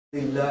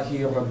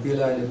Lillahi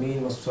Rabbil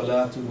Alameen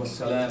wassalatu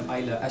wassalam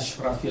ala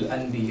ashrafil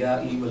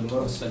anbiya'i wal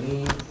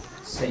mursaleen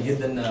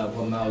Sayyidina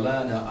wa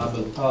Maulana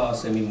Abul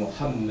Qasim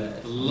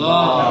Muhammad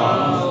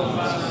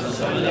Allahumma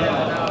salli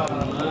ala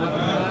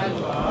Muhammad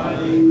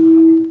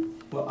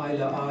wa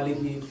ala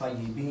alihi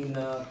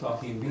tayyibina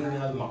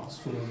tahibina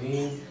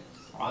al-ma'sumin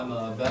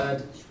amma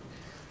ba'd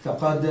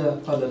faqad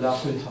qala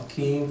Allahul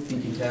Hakim fi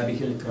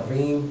kitabihil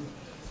kareem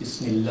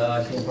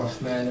Bismillahir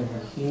Rahmanir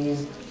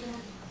Rahim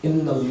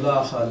إن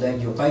الله لا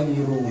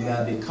يغير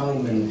ما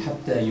بقوم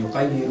حتى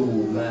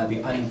يغيروا ما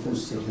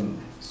بأنفسهم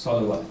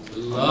صلوات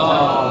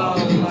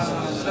اللهم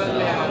صل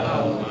على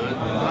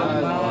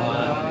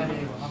محمد.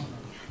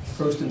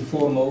 First and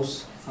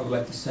foremost, I would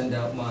like to send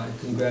out my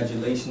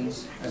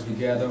congratulations as we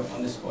gather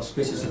on this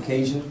auspicious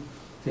occasion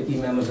to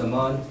Imam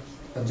Zaman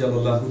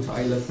Ajalallahu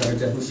Ta'ala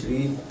Farajahu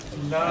Sharif.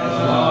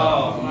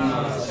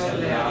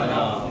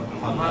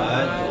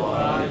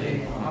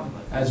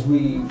 As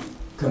we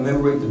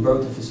commemorate the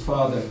birth of his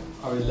father,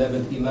 our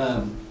 11th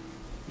Imam,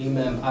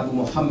 Imam Abu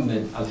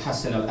Muhammad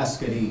al-Hassan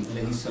al-Askari,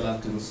 alayhi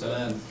salatu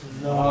wassalam.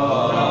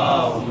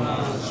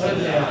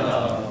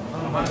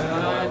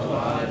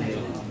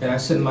 And I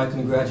send my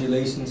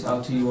congratulations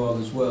out to you all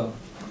as well.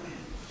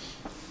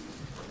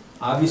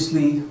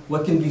 Obviously,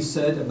 what can be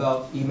said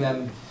about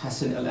Imam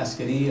Hassan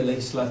al-Askari, alayhi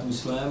salatu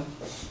wassalam?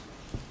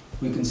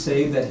 We can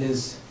say that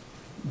his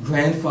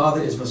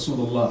grandfather is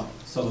Rasulullah,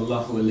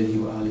 sallallahu alayhi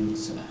wa alayhi wa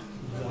sallam.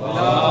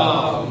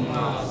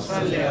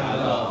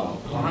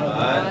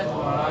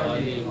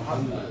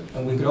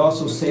 And we could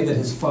also say that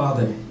his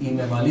father,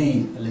 Imam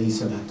Ali, alayhi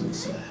salatu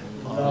wasalam.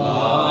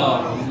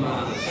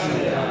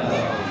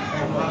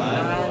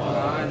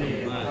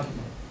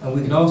 And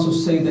we could also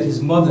say that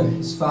his mother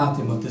is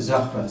Fatima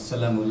Zahra,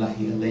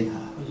 salamullahi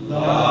alayha.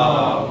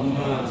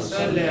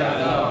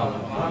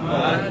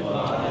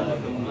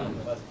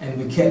 And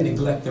we can't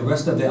neglect the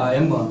rest of the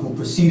IABA who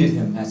preceded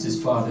him as his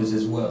fathers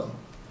as well.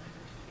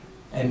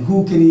 And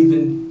who can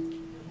even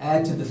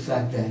add to the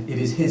fact that it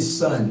is his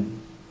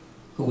son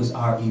who was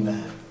our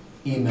Imam,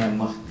 Imam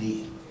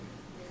Mahdi.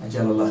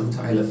 Ajalallahu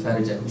Ta'ala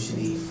Farajahu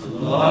Sharif.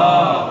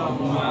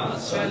 Allahumma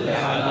salli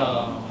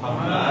ala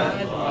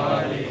Muhammad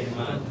wa ali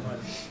Muhammad.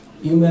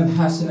 Imam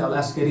Hassan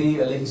al-Askari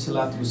alayhi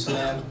salatu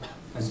wasalam,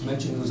 as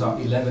mentioned, was our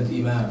 11th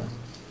Imam.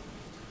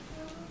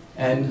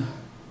 And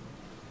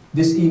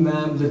this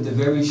Imam lived a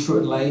very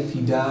short life.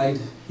 He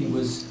died, he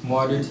was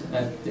martyred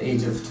at the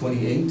age of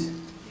 28.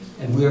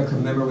 And we are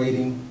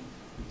commemorating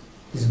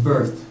his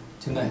birth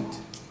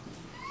tonight.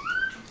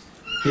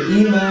 The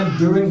Imam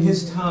during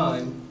his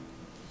time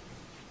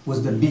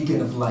was the beacon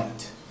of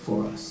light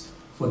for us,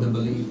 for the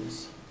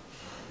believers.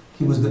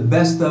 He was the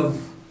best of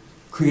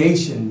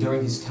creation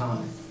during his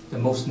time, the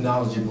most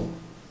knowledgeable,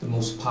 the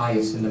most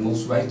pious, and the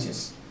most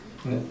righteous.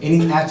 And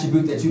any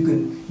attribute that you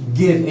can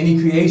give any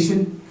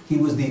creation, he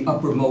was the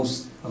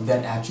uppermost of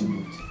that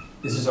attribute.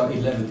 This is our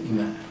 11th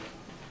Imam,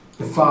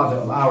 the father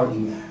of our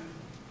Imam.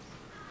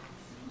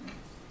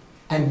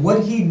 And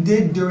what he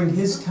did during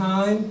his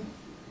time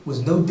was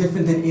no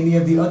different than any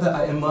of the other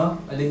A'imma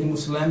alayhimu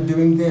salam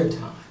during their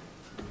time.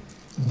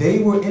 They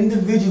were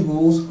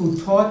individuals who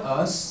taught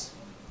us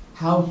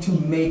how to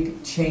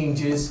make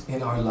changes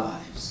in our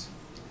lives.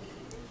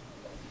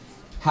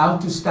 How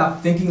to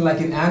stop thinking like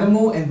an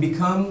animal and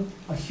become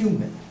a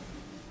human.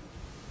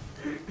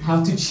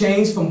 How to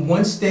change from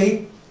one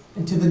state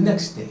into the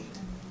next state.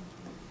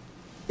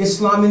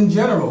 Islam in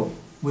general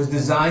was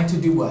designed to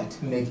do what?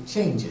 Make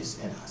changes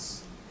in us.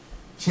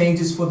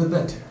 Changes for the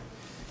better.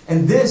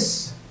 And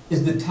this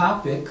is the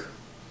topic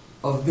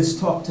of this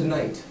talk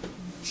tonight.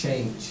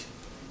 Change.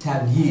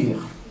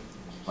 Tabgir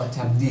or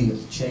tabdil.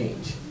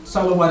 Change.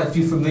 Salawat if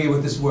you're familiar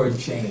with this word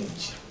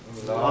change.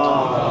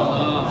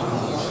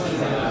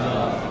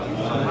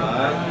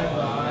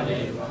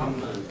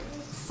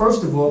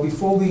 First of all,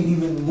 before we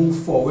even move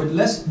forward,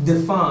 let's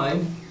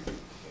define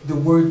the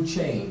word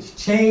change.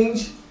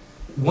 Change,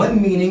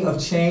 one meaning of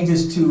change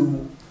is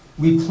to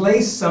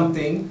replace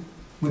something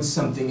with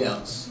something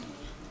else.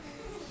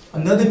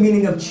 Another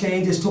meaning of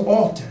change is to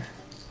alter,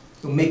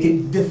 to make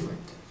it different.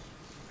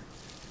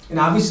 And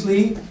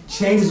obviously,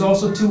 change is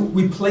also to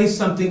replace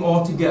something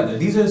altogether.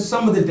 These are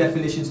some of the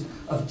definitions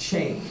of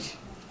change.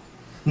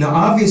 Now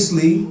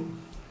obviously,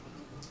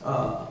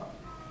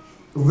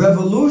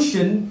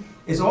 revolution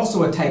is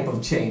also a type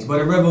of change,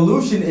 but a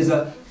revolution is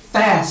a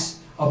fast,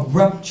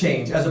 abrupt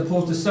change, as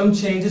opposed to some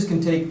changes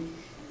can take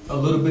a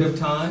little bit of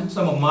time,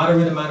 some a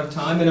moderate amount of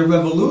time, and a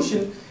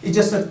revolution is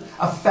just a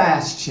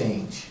fast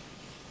change.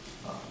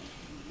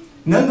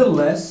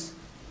 Nonetheless,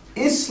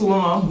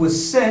 Islam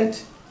was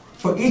sent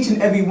for each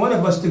and every one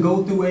of us to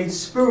go through a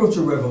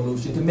spiritual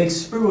revolution, to make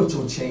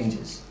spiritual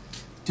changes,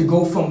 to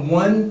go from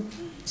one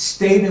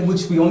state in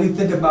which we only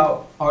think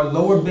about our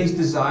lower base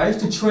desires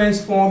to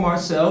transform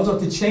ourselves or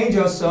to change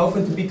ourselves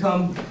and to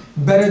become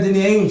better than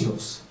the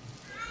angels.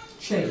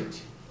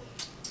 Change.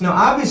 Now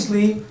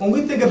obviously, when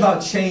we think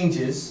about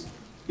changes,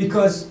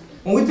 because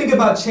when we think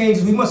about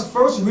changes, we must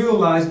first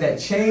realize that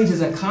change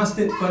is a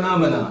constant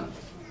phenomenon.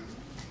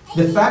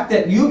 The fact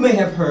that you may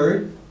have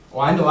heard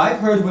or I know I've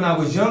heard when I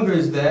was younger,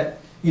 is that,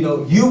 you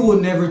know, you will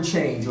never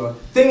change, or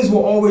things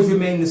will always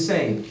remain the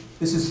same.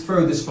 This is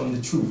furthest from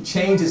the truth.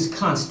 Change is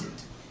constant.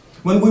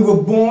 When we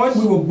were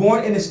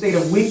born in a state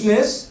of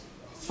weakness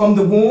from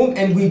the womb,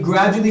 and we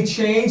gradually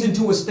changed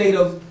into a state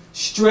of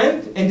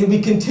strength, and then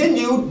we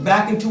continued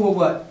back into a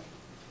what?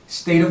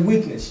 State of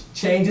weakness.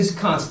 Change is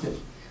constant.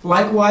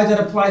 Likewise, that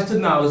applies to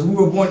knowledge. We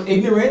were born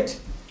ignorant,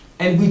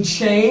 and we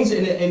changed,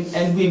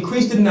 and we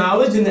increased in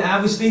knowledge, and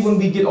obviously when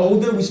we get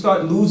older, we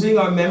start losing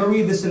our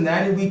memory, this and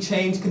that, and we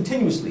change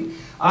continuously.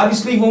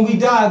 Obviously, when we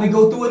die, we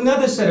go through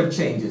another set of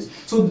changes.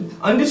 So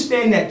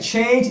understand that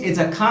change is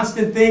a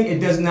constant thing. It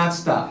does not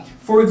stop.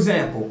 For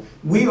example,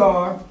 we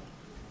are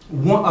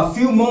a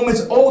few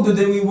moments older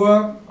than we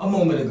were a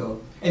moment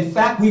ago. In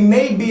fact, we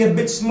may be a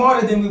bit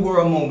smarter than we were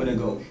a moment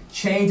ago.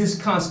 Change is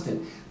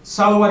constant.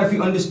 Salawat if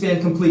you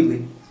understand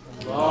completely.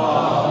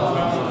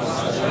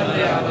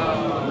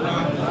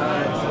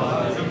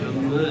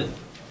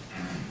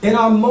 In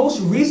our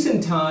most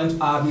recent times,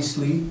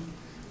 obviously,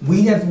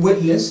 we have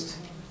witnessed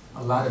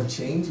a lot of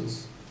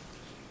changes.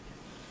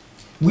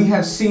 We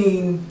have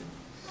seen,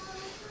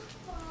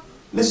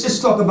 let's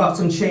just talk about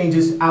some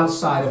changes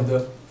outside of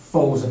the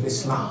folds of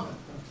Islam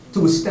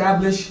to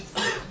establish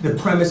the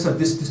premise of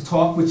this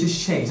talk, which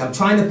is change. I'm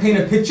trying to paint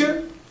a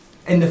picture,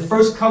 and the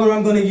first color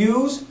I'm going to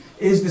use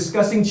is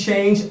discussing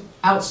change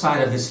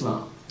outside of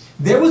Islam.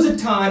 There was a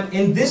time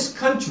in this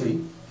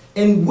country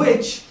in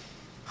which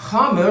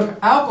khamr,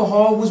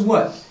 alcohol, was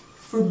what?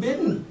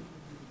 Forbidden.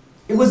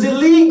 It was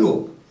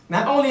illegal.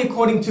 Not only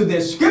according to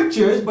their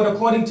scriptures, but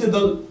according to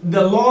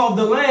the law of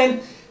the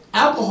land,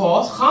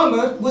 alcohol,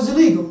 khamr, was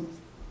illegal.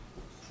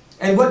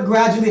 And what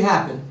gradually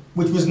happened,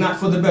 which was not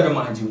for the better,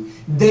 mind you,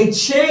 they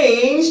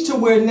changed to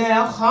where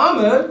now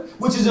khamr,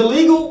 which is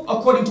illegal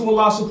according to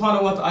Allah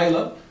subhanahu wa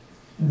ta'ala,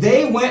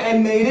 they went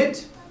and made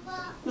it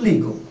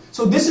legal.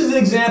 So this is an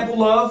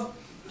example of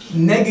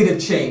negative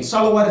change.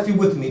 Salawat if you're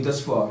with me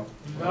thus far.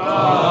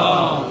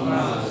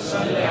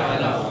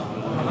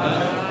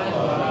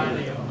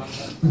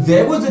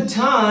 There was a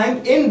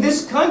time in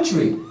this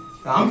country,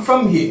 I'm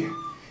from here,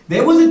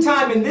 there was a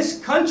time in this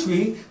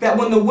country that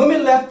when the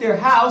women left their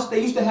house, they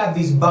used to have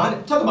these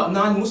bonnets, talk about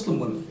non-Muslim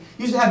women,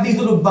 used to have these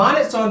little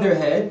bonnets on their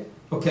head,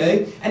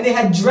 okay, and they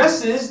had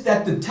dresses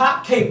that the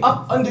top came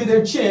up under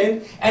their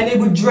chin and they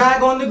would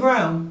drag on the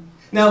ground.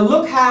 Now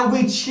look how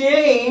we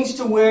changed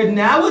to where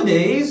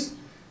nowadays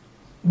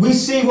we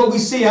see what we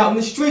see out in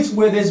the streets,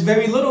 where there's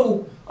very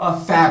little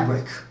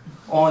fabric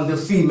on the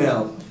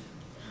female.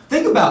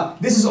 Think about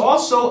it. This is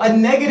also a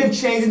negative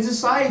change in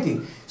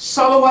society.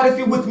 Salawat if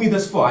you're with me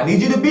thus far. I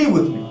need you to be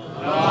with me.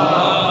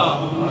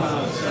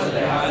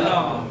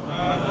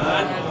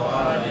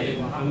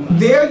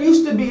 There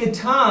used to be a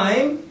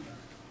time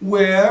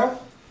where,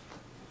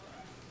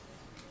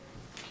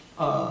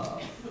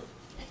 I'm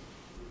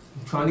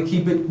trying to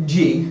keep it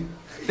G.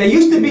 There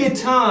used to be a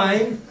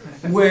time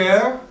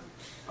where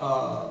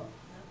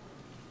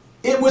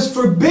it was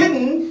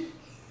forbidden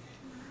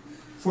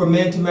for a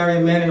man to marry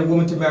a man and a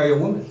woman to marry a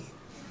woman.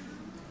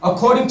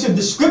 According to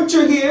the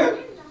scripture here,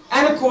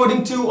 and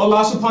according to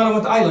Allah subhanahu wa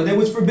ta'ala, it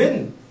was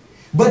forbidden.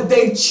 But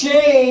they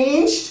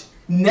changed,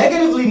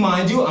 negatively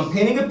mind you, I'm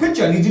painting a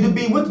picture, I need you to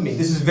be with me.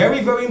 This is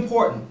very, very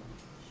important.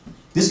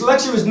 This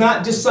lecture is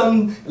not just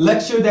some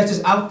lecture that's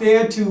just out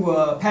there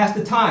to pass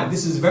the time.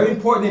 This is very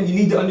important and you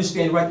need to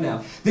understand right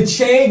now. The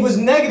change was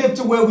negative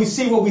to where we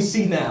see what we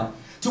see now.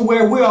 To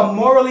where we are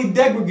morally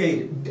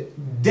degraded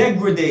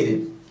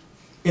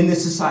in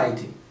this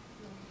society.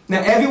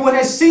 Now everyone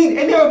has seen,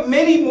 and there are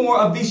many more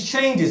of these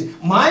changes.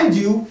 Mind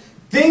you,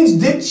 things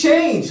did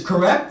change,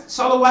 correct?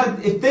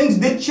 Salawat if things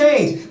did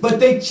change, but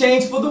they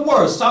changed for the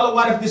worse.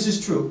 Salawat if this is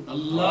true.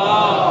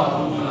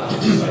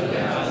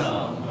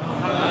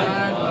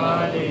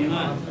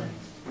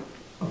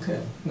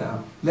 Okay,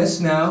 now, let's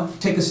now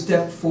take a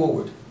step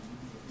forward.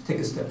 Take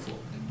a step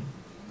forward.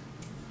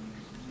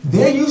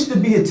 There used to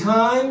be a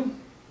time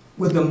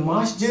where the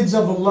masjids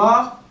of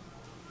Allah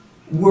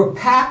were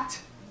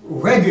packed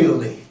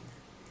regularly,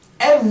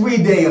 every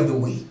day of the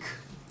week,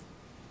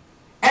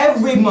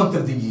 every month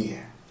of the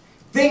year.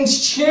 Things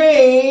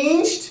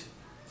changed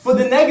for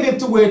the negative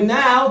to where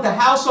now the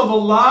house of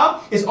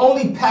Allah is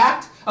only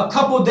packed a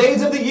couple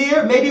days of the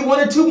year, maybe 1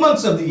 or 2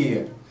 months of the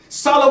year.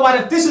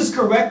 Salawat, if this is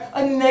correct,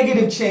 a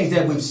negative change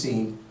that we've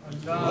seen.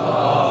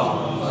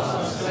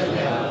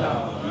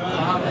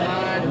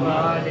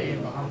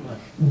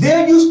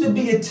 There used to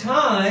be a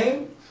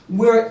time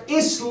where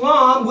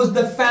Islam was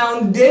the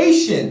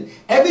foundation.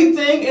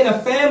 Everything in a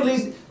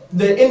family's,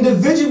 the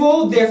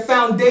individual, their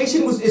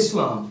foundation was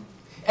Islam.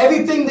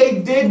 Everything they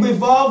did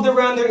revolved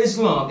around their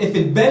Islam. If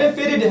it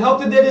benefited, it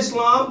helped their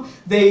Islam,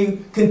 they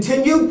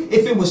continued.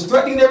 If it was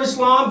threatening their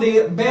Islam, they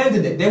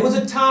abandoned it. There was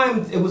a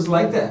time it was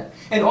like that.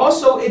 And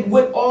also it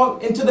went all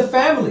into the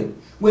family.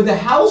 With the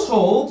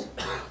household,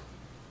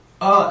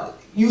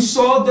 you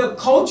saw the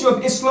culture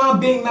of Islam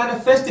being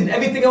manifested.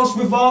 Everything else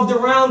revolved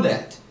around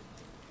that.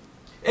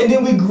 And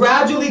then we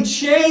gradually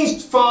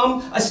changed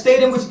from a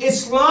state in which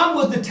Islam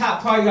was the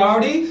top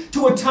priority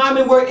to a time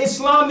in where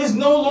Islam is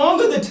no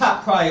longer the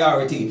top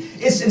priority.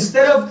 It's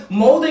instead of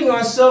molding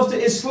ourselves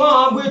to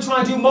Islam, we're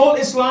trying to mold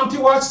Islam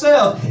to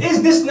ourselves.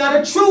 Is this not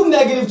a true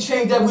negative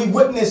change that we've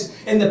witnessed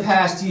in the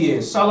past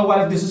years?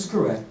 Salawat, if this is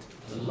correct.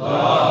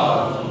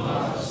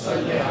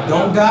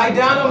 Don't die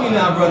down on me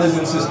now, brothers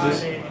and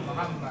sisters.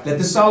 Let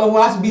the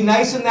salawats be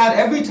nice and that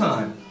every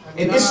time.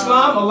 In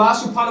Islam, Allah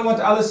subhanahu wa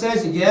ta'ala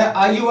says, Ya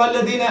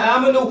ayyuhalladhina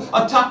amanu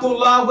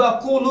attaqullah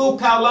wa qulu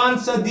qawlan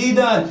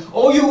sadidan.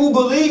 O you who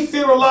believe,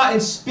 fear Allah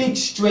and speak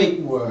straight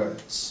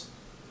words.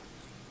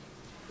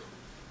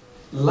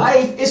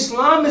 Life,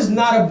 Islam is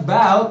not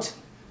about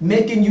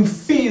making you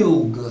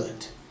feel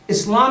good.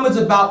 Islam is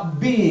about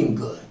being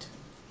good.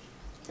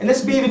 And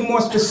let's be even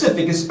more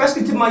specific,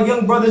 especially to my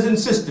young brothers and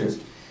sisters.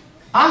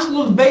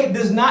 Ahlul Bayt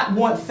does not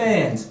want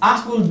fans.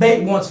 Ahlul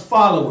Bayt wants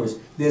followers.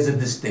 There's a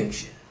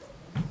distinction.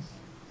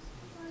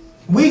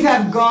 We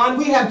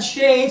have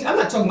changed, I'm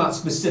not talking about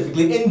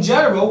specifically, in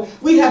general,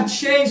 we have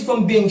changed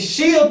from being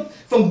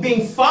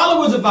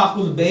followers of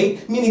Ahlul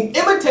Bayt, meaning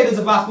imitators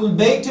of Ahlul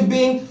Bayt, to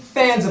being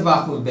fans of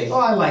Ahlul Bayt. Oh,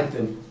 I like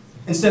them.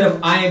 Instead of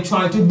I am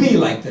trying to be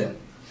like them.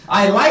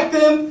 I like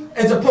them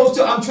as opposed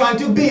to I'm trying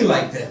to be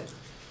like them.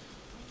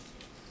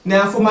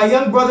 Now, for my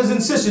young brothers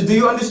and sisters, do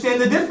you understand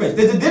the difference?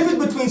 There's a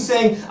difference between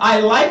saying, I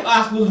like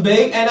Ahlul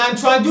Bayt and I'm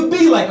trying to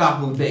be like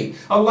Ahlul Bayt.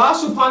 Allah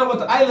subhanahu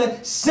wa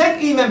ta'ala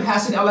sent Imam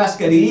Hassan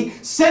al-Askari,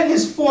 sent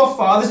his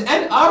forefathers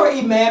and our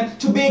Imam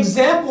to be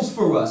examples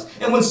for us.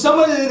 And when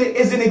someone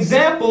is an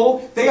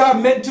example, they are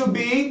meant to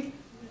be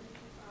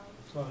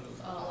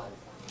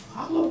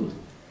followed.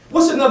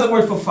 What's another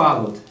word for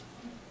followed?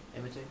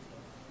 Imitate.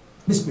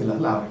 Bismillah,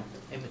 louder.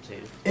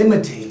 Imitated.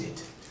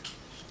 Imitated.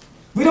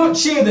 We don't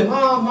cheer them,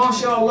 oh,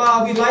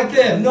 mashallah, we like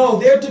them. No,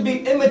 they're to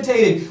be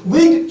imitated.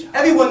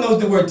 Everyone knows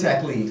the word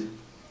taqleed.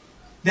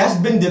 That's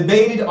been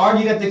debated,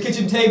 argued at the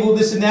kitchen table,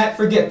 this and that,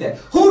 forget that.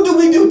 Who do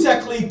we do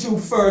taqleed to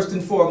first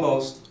and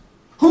foremost?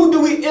 Who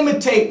do we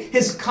imitate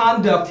his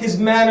conduct, his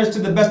manners to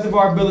the best of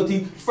our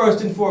ability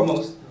first and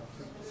foremost?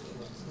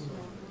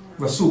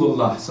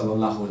 Rasulullah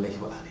sallallahu alayhi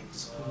wa sallam.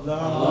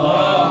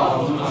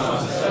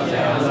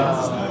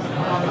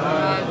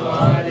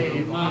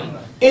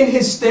 In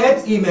his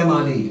stead, Imam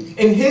Ali.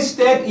 In his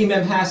stead,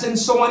 Imam Hassan,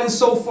 so on and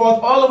so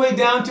forth, all the way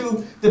down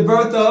to the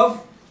birth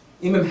of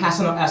Imam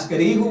Hassan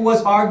al-Askari, who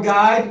was our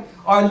guide,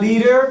 our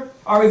leader,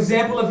 our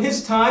example of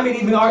his time, and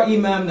even our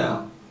Imam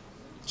now.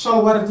 So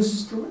what if this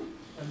is correct?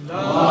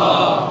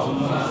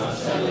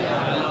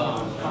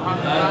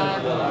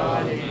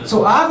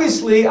 So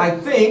obviously, I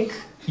think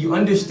you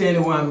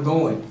understand where I'm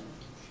going.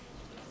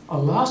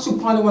 Allah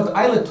subhanahu wa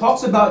ta'ala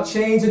talks about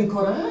change in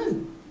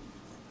Quran.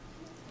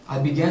 I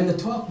began to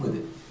talk with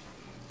it.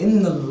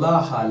 Inna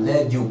Allah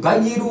la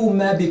yughayyiru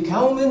ma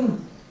biqawmin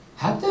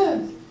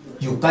hatta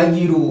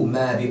yughayyiru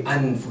ma bi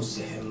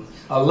anfusihim.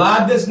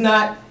 Allah does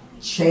not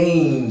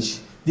change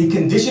the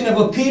condition of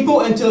a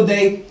people until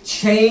they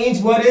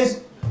change what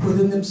is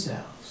within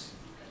themselves.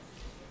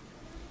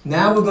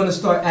 Now we're going to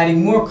start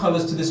adding more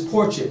colors to this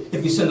portrait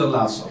if you send a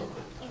loud song.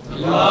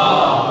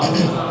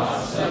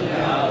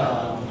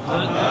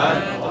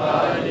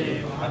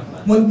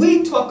 When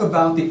we talk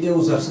about the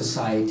ills of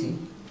society,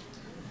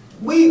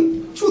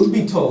 truth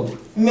be told,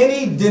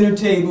 many dinner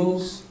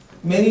tables,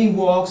 many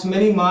walks,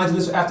 many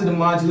modules, after the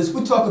modules,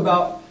 we talk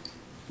about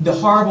the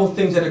horrible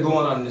things that are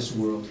going on in this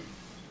world.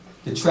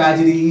 The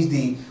tragedies,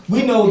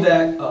 we know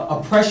that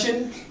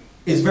oppression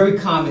is very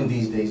common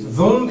these days.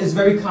 Dhulm is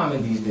very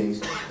common these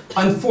days.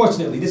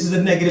 Unfortunately, this is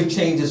a negative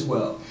change as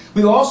well.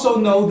 We also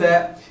know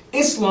that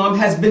Islam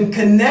has been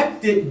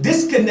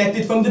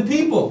disconnected from the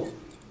people.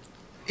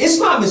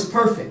 Islam is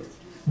perfect,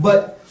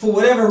 but for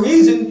whatever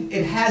reason,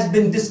 it has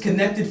been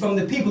disconnected from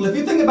the people. If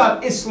you think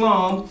about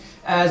Islam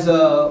as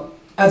an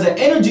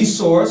energy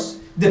source,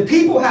 the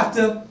people have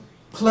to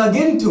plug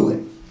into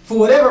it. For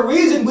whatever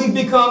reason, we've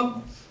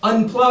become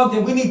unplugged,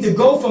 and we need to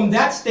go from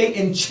that state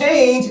and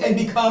change and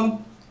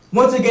become,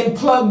 once again,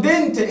 plugged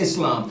into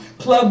Islam,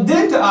 plugged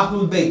into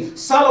Ahlul Bayt.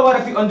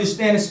 Salawat, if you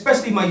understand,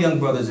 especially my young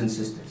brothers and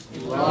sisters.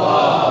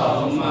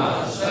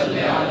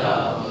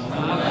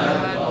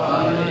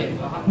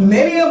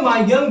 Many of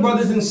my young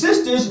brothers and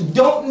sisters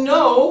don't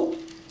know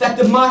that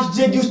the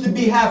masjid used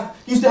to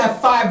have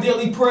 5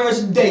 daily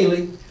prayers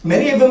daily.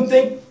 Many of them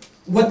think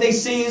what they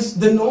see is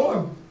the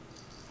norm.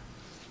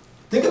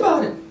 Think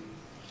about it.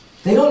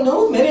 They don't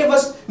know. Many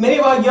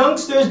of our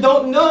youngsters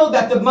don't know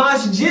that the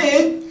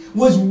masjid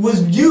was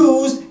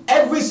used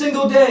every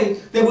single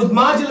day. There was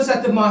majlis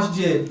at the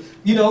masjid.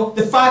 You know,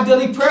 the 5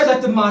 daily prayers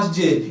at the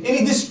masjid.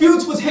 Any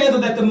disputes was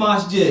handled at the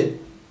masjid.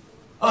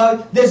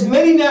 There's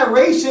many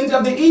narrations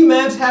of the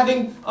imams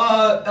having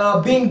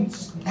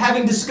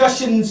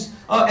discussions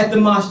at the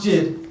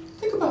masjid.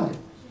 Think about it.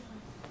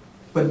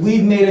 But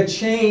we've made a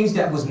change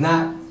that was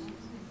not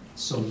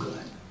so good.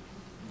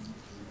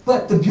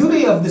 But the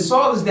beauty of this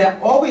all is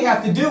that all we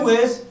have to do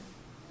is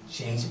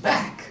change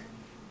back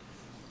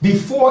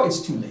before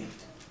it's too late.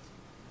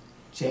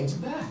 Change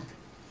back.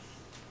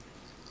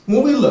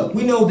 when we look,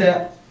 we know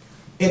that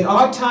in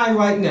our time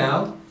right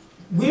now,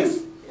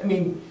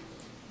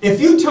 if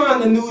you turn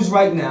on the news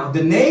right now,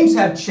 the names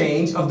have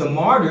changed of the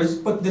martyrs,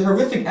 but the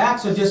horrific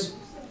acts are just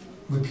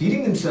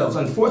repeating themselves,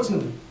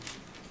 unfortunately.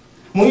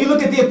 When you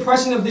look at the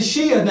oppression of the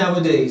Shia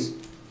nowadays,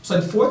 it's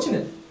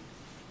unfortunate.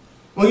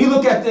 When you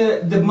look at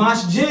the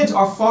masjids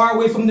are far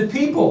away from the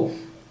people.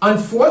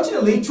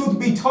 Unfortunately, truth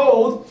be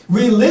told,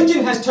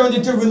 religion has turned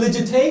into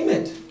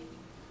religiotainment.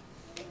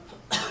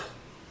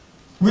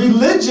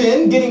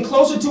 Religion, getting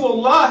closer to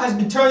Allah, has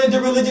been turned into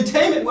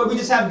religiotainment, where we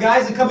just have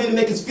guys that come in and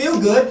make us feel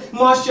good,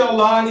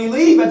 mashallah, and they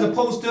leave, as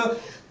opposed to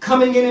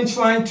coming in and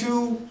trying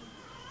to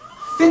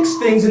fix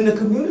things in the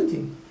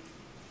community.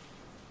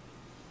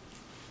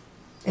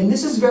 And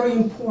this is very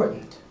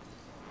important.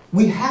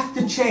 We have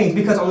to change,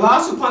 because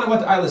Allah subhanahu wa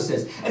ta'ala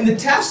says, and the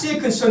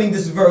tafsir concerning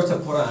this verse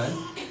of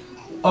Quran,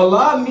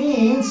 Allah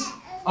means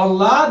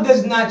Allah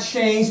does not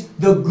change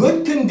the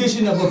good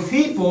condition of a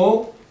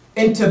people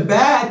into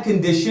bad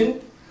condition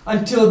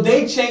until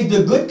they change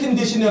the good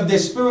condition of their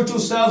spiritual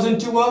selves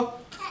into a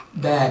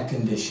bad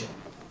condition.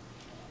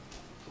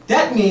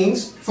 That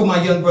means, for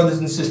my young brothers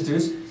and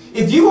sisters,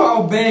 if you are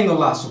obeying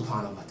Allah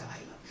subhanahu wa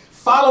ta'ala,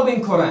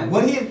 following Quran,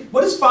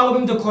 what does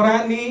following the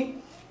Quran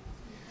mean?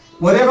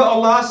 Whatever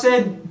Allah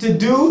said to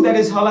do that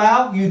is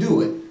halal, you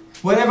do it.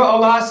 Whatever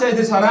Allah says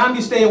is haram,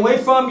 you stay away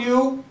from,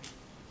 you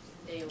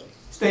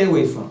stay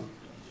away from.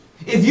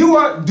 If you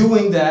are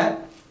doing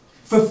that,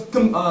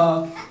 fulfilling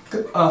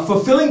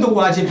the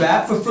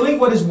wajibat, fulfilling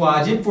what is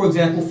wajib, for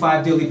example,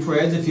 5 daily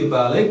prayers if you're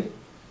baligh,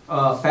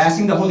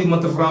 fasting the holy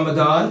month of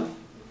Ramadan,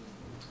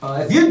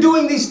 if you're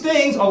doing these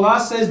things, Allah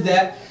says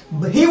that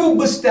He will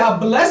bestow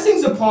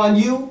blessings upon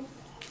you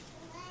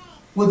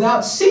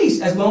without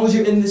cease, as long as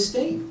you're in this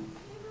state.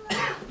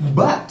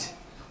 But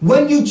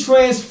when you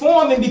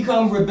transform and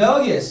become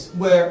rebellious,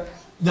 where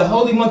the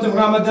holy month of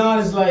Ramadan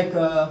is like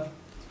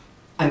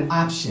an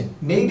option.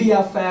 Maybe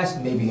I'll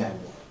fast, maybe I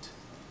won't.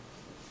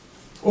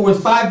 Or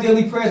with 5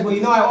 daily prayers, well,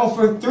 you know, I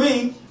offer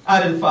 3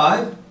 out of the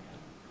 5.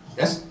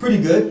 That's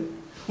pretty good.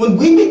 When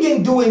we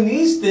begin doing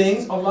these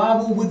things, Allah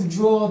will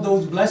withdraw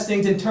those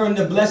blessings and turn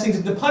the blessings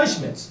into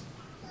punishments.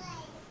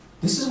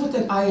 This is what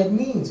that ayat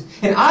means.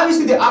 And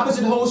obviously the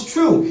opposite holds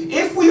true.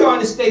 If we are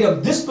in a state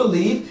of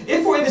disbelief,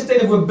 if we're in a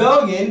state of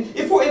rebellion,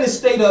 if we're in a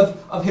state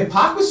of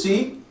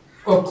hypocrisy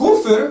or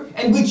kufr,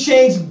 and we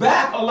change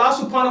back, Allah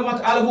subhanahu wa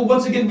ta'ala will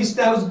once again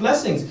bestow His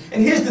blessings.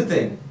 And here's the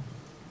thing.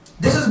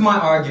 This is my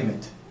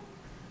argument.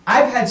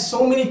 I've had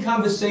so many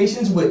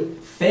conversations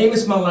with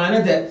famous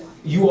Maulana that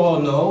you all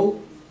know,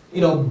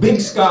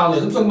 big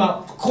scholars. I'm talking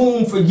about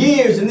Qum for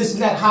years and this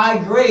and that, high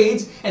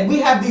grades. And we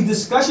have these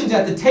discussions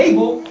at the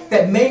table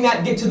that may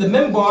not get to the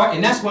minbar,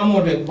 and that's why I'm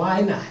wondering,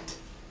 why not?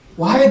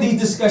 Why are these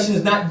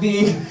discussions not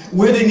being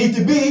where they need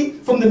to be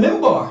from the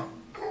minbar?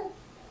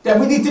 That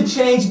we need to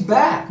change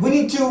back. We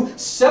need to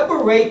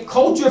separate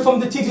culture from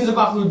the teachings of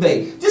Ahlul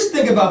Bayt. Just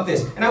think about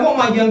this. And I want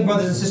my young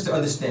brothers and sisters to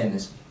understand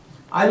this.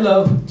 I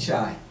love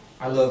chai.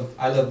 I love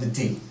the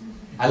tea.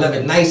 I love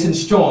it nice and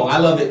strong. I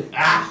love it,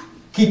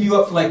 keep you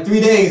up for like 3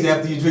 days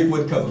after you drink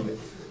 1 cup of it.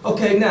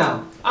 Okay,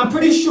 now, I'm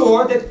pretty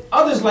sure that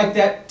others like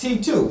that tea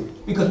too,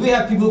 because we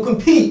have people who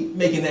compete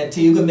making that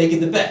tea, who can make it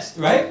the best,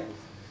 right?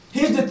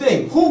 Here's the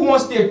thing, who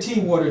wants their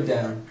tea watered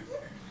down?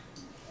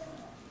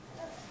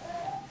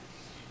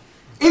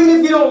 Even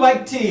if you don't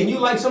like tea and you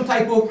like some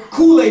type of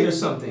Kool-Aid or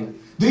something,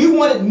 do you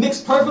want it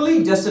mixed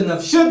perfectly, just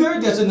enough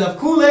sugar, just enough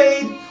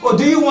Kool-Aid, or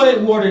do you want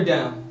it watered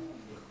down?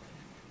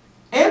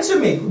 Answer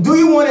me, do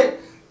you want it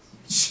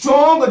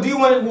strong or do you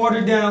want it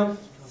watered down?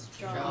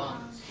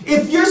 Strong.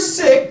 If you're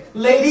sick,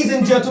 ladies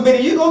and gentlemen,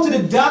 and you go to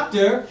the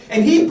doctor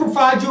and he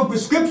provides you a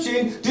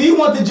prescription, do you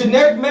want the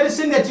generic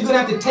medicine that you're going to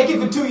have to take it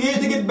for 2 years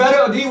to get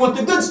better, or do you want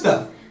the good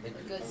stuff? The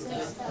good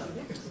stuff.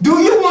 Do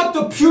you want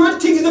the pure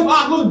teachings of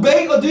Ahlul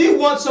Bayt, or do you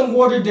want some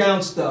watered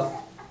down stuff?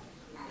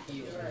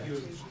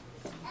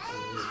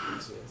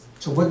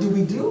 So what do?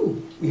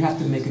 We have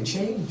to make a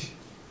change.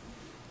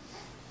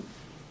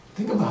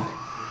 Think about it.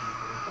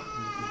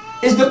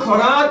 Is the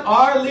Quran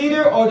our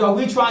leader, or are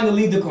we trying to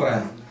lead the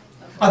Quran?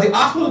 Are the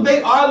Ahlul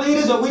Bayt our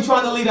leaders, or are we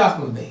trying to lead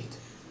Ahlul Bayt?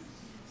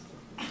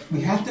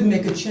 We have to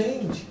make a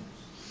change.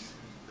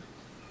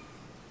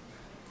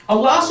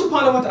 Allah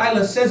subhanahu wa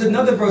ta'ala says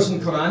another verse in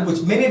the Quran,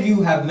 which many of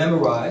you have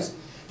memorized,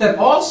 that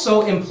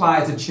also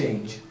implies a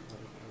change.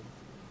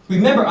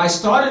 Remember, I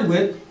started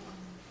with,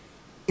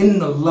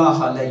 Inna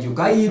Allah la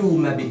yughayyiru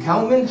ma bi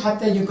qawmin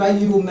hatta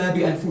yughayyiru ma bi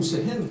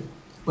anfusihim.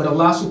 But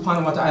Allah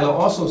subhanahu wa ta'ala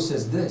also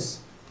says this,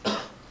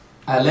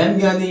 أَلَمْ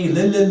يَنِي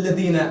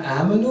لِلَّذِينَ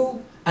آمَنُوا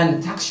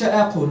أَن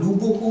تَخْشَعَ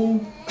قُلُوبُهُمْ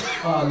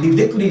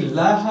لِذِكْرِ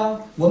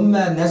اللَّهِ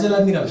وَمَّا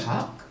نَزَلَ مِنَ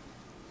الْحَقِّ.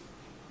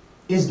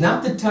 Is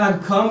not the time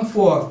come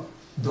for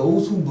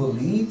those who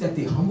believe that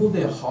they humble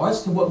their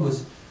hearts to what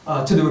was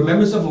to the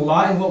remembrance of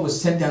Allah and what was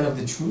sent down of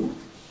the truth?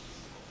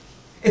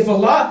 If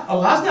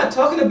Allah's not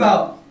talking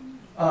about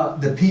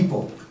the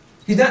people.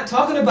 He's not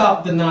talking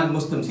about the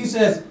non-Muslims. He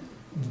says,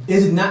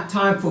 is it not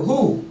time for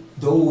who?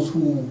 Those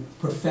who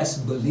profess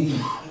belief.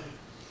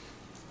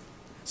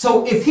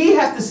 So if he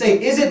has to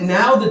say, is it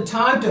now the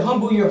time to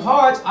humble your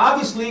hearts?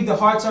 Obviously, the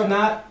hearts are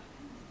not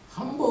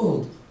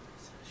humbled.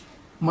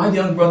 My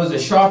young brothers are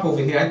sharp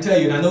over here, I tell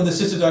you, and I know the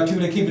sisters are too,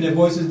 they're keeping their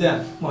voices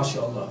down.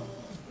 MashaAllah.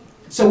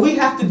 So we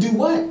have to do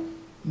what?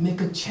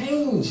 Make a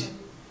change.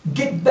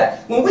 Get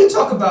back. When we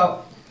talk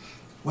about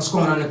what's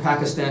going on in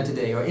Pakistan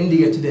today, or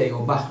India today,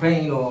 or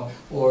Bahrain,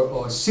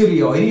 or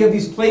Syria, or any of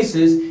these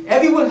places,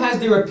 everyone has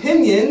their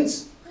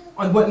opinions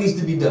on what needs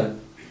to be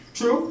done.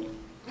 True?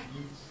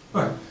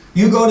 All right.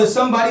 You go to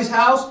somebody's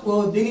house,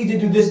 well, they need to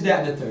do this,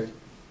 that, and the third.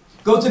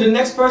 Go to the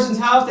next person's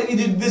house, they need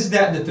to do this,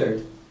 that, and the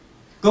third.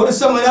 Go to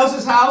someone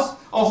else's house,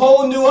 a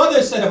whole new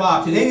other set of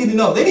options. They need to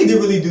know. They need to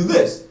really do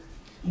this.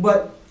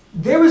 But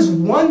there is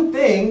one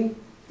thing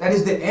that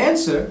is the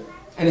answer,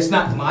 and it's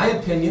not my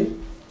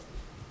opinion,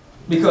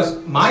 because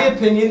my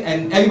opinion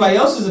and everybody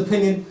else's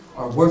opinion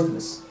are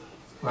worthless.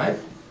 Right?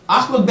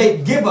 Ahlul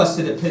Bayt give us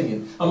an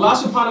opinion. Allah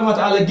subhanahu wa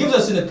ta'ala gives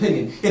us an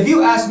opinion. If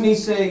you ask me,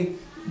 say,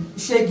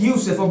 Sheikh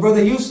Yusuf or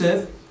Brother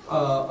Yusuf,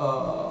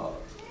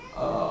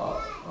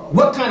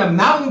 what kind of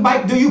mountain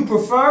bike do you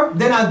prefer?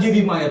 Then I'll give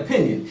you my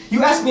opinion.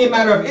 You ask me a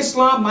matter of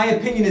Islam, my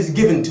opinion is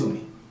given to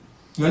me.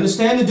 You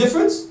understand the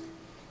difference?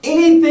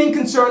 Anything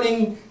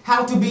concerning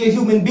how to be a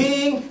human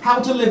being, how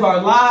to live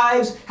our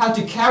lives, how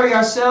to carry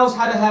ourselves,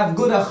 how to have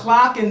good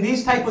akhlaq and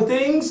these type of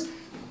things,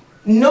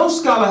 no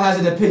scholar has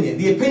an opinion.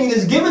 The opinion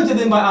is given to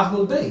them by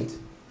Ahlul Bayt.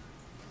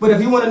 But if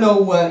you want to know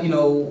what,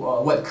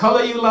 what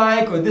color you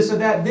like or this or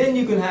that, then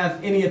you can have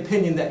any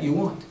opinion that you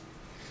want.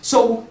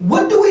 So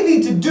what do we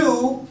need to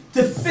do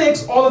to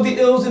fix all of the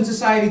ills in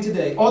society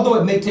today? Although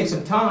it may take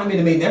some time and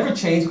it may never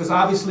change, because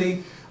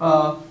obviously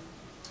the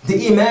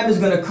Imam is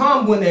going to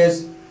come when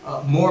there's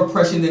more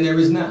oppression than there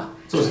is now.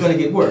 So it's going to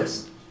get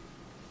worse.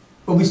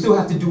 But we still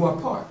have to do our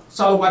part.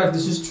 Salawat if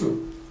this is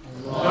true.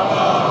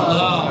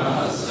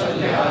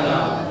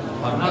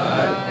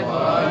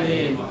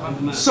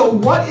 So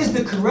what is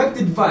the correct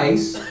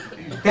advice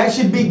that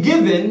should be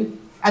given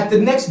at the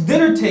next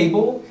dinner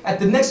table, at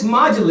the next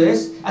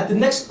majlis, at the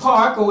next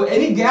park, or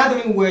any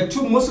gathering where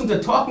two Muslims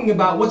are talking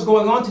about what's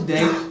going on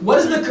today? What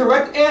is the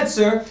correct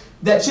answer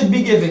that should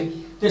be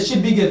given?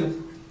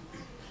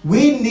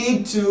 We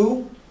need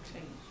to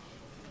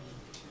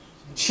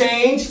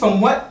change from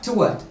what to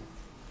what?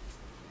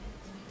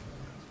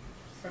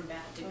 From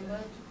bad to good.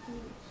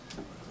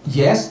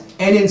 Yes,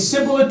 and in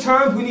simpler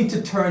terms, we need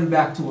to turn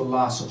back to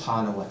Allah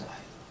subhanahu wa ta'ala.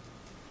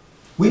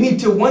 We need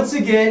to once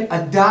again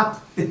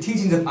adopt the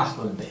teachings of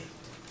Ahlul Bayt.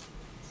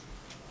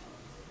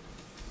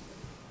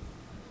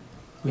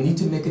 We need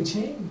to make a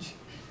change.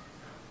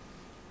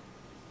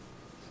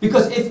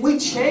 Because if we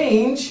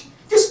change,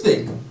 just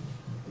think.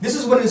 This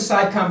is one of the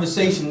side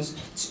conversations,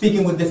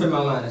 speaking with different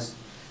Maulanas,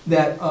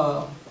 that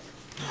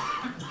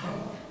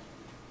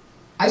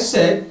I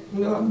said,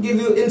 I'll give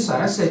you an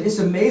insight. I said, it's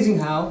amazing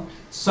how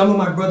some of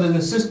my brothers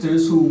and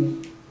sisters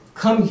who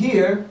come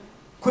here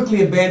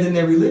quickly abandon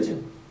their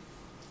religion.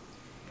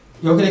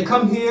 They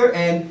come here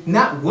and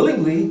not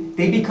willingly,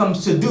 they become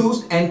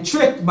seduced and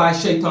tricked by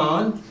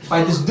shaitan,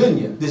 by this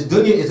dunya. This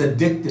dunya is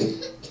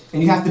addictive.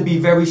 And you have to be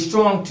very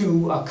strong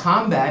to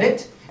combat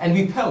it and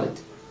repel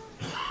it.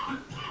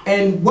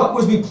 And what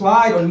was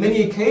replied on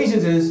many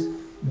occasions is,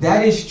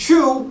 that is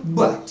true,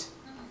 but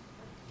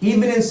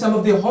even in some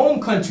of their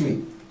home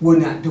country, we're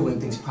not doing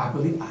things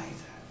properly either.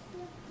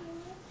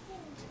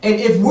 And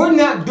if we're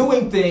not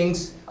doing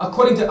things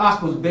according to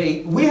Ahlul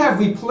Bayt, we have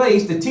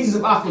replaced the teachings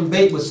of Ahlul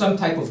Bayt with some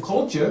type of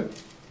culture.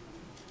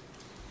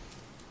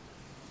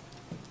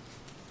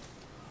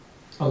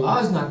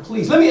 Allah is not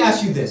pleased. Let me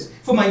ask you this,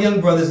 for my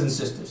young brothers and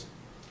sisters.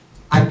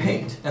 I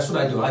paint. That's what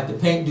I do. I like to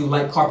paint, do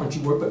light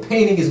carpentry work, but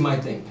painting is my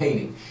thing,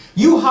 painting.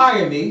 You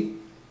hire me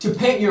to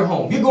paint your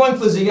home. You're going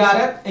for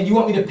ziyarat and you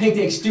want me to paint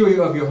the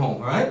exterior of your home,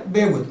 all right?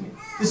 Bear with me.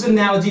 This is an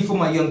analogy for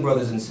my young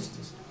brothers and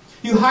sisters.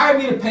 You hire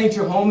me to paint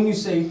your home and you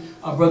say,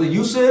 Brother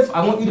Yusuf,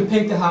 I want you to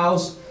paint the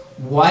house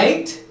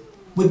white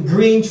with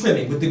green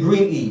trimming, with the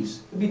green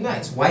eaves. It'd be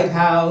nice. White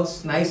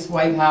house, nice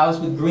white house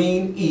with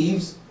green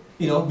eaves,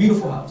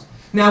 beautiful house.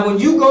 Now when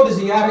you go to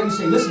ziyarat, you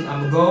say, listen,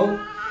 I'm going to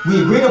go.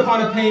 We agreed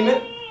upon a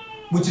payment,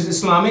 which is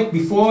Islamic.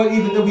 Before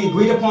even though we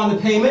agreed upon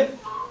the payment,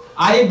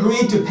 I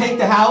agreed to paint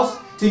the house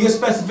to your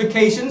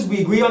specifications.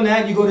 We agree on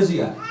that, you go to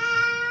ziyarat.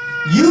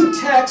 You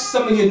text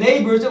some of your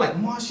neighbors, they're like,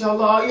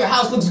 MashaAllah, your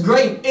house looks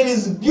great. It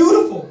is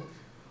beautiful.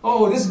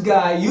 Oh, this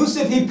guy,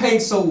 Yusuf, he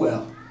paints so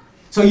well.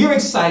 So you're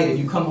excited.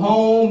 You come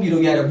home, you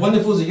had a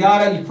wonderful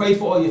ziyarah, you pray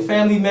for all your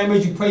family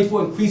members, you pray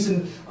for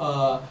increasing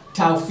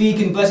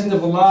tawfiq and blessings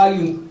of Allah,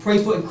 you pray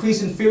for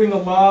increasing fearing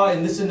Allah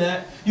and this and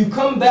that. You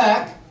come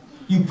back,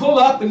 you pull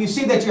up and you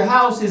see that your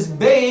house is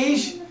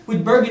beige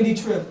with burgundy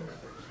trim.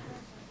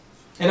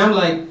 And I'm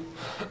like,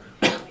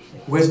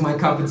 where's my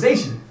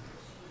compensation?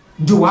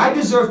 Do I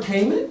deserve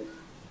payment?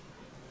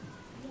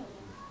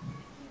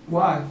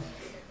 Why?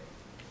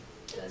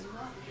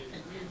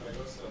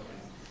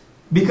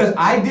 Because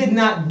I did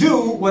not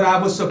do what I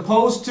was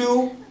supposed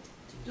to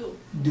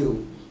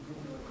do.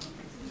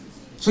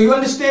 So you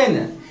understand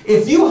that.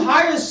 If you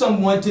hire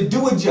someone to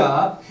do a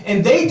job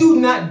and they do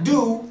not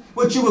do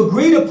what you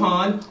agreed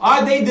upon,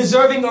 are they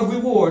deserving of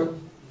reward?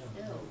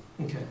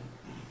 No. Okay.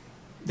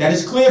 That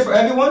is clear for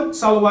everyone?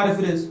 Salawat if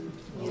it is.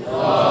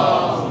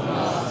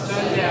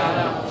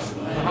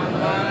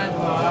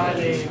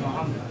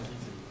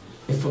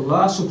 If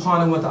Allah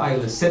subhanahu wa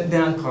ta'ala sent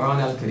down Quran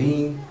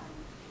al-Kareem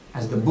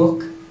as the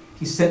book,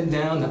 He sent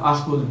down the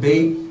Ahlul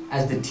Bayt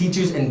as the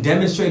teachers and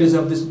demonstrators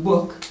of this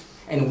book,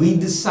 and we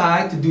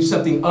decide to do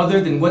something other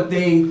than what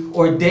they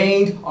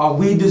ordained, are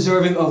we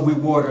deserving of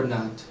reward or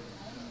not?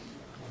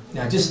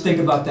 Now just think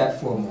about that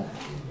for a moment.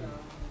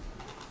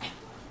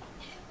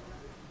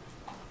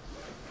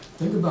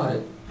 Think about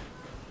it.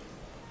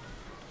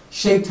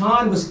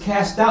 Shaitan was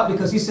cast out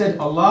because he said,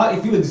 Allah,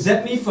 if you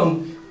exempt me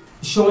from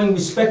showing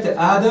respect to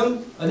Adam,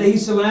 alayhi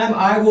salam,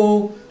 I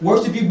will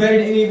worship you better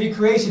than any of your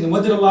creation. And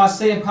what did Allah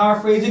say in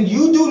paraphrasing?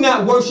 You do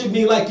not worship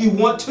me like you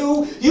want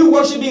to. You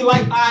worship me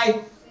like I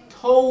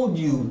told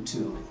you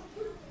to.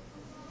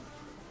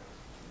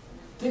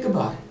 Think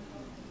about it.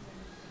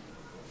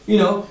 You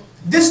know,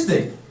 this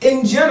thing,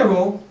 in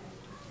general,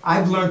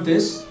 I've learned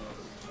this,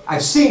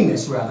 I've seen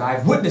this rather,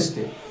 I've witnessed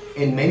it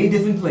in many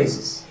different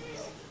places.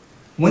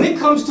 When it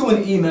comes to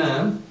an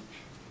imam,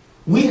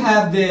 we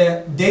have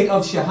their date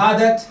of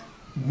shahadat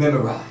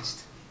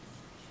memorized.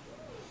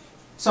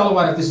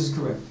 Salawat if this is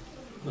correct.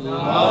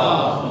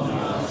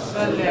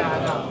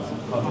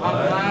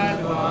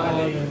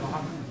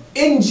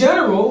 In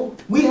general,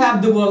 we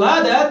have the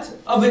wiladat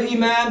of an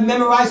imam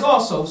memorized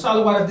also.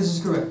 Salawat if this is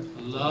correct.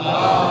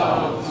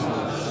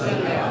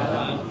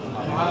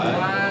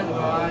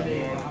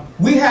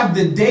 We have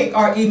the date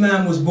our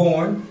imam was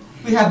born.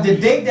 We have the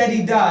date that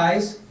he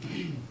dies.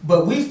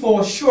 But we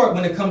fall short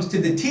when it comes to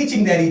the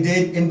teaching that he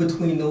did in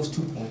between those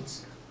 2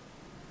 points.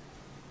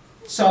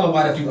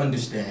 Salawat if you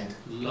understand.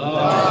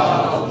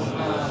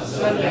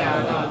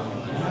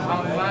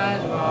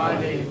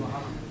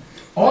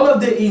 All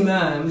of the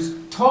imams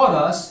taught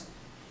us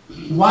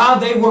while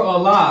they were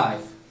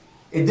alive.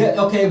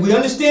 Okay, we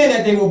understand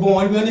that they were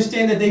born, we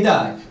understand that they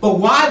died. But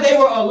while they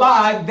were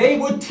alive, they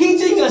were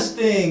teaching us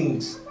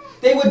things.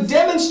 They were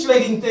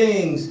demonstrating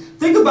things.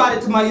 Think about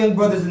it to my young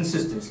brothers and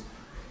sisters.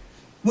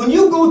 When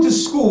you go to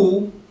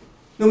school,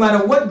 no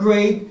matter what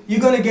grade, you're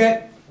going to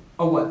get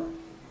a what?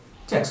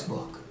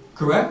 Textbook.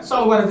 Correct?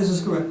 Salawat if this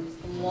is correct.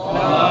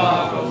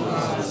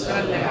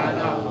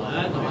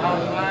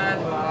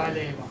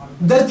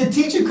 Does the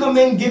teacher come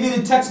in, give you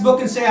the textbook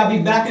and say, I'll be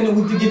back in a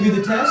week to give you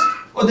the test?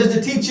 Or does the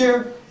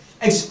teacher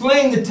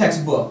explain the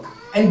textbook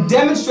and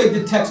demonstrate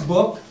the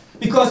textbook?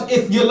 Because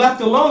if you're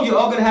left alone, you're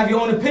all going to have your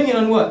own opinion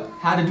on what?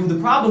 How to do the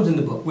problems in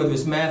the book, whether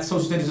it's math,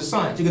 social studies, or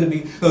science. You're going to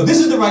be, no, this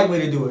is the right way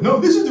to do it. No,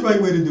 this is the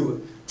right way to do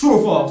it. True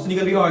or false, and you're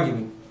going to be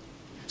arguing.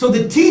 So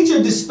the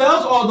teacher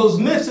dispels all those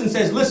myths and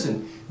says,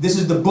 listen, this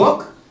is the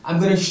book. I'm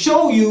going to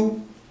show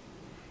you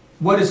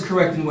what is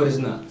correct and what is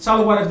not.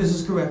 Salawat if this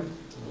is correct.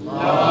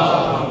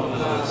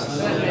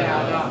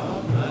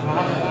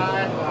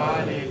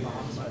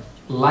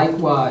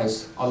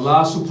 Likewise,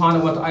 Allah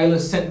subhanahu wa ta'ala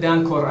sent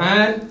down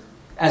Quran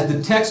as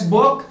the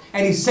textbook,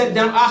 and He sent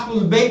down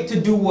Ahlul Bayt to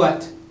do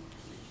what?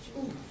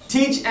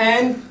 Teach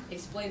and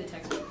explain the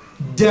textbook.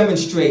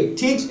 Demonstrate.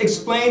 Teach,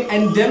 explain,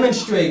 and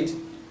demonstrate.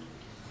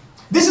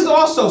 This is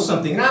also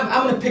something, and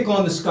I'm going to pick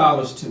on the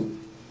scholars too.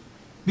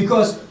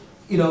 Because,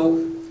 you know,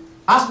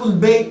 Ahlul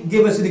Bayt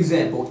give us an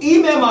example.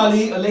 Imam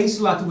Ali, alayhi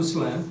salatu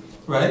wassalam,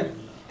 right?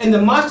 In the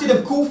Masjid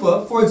of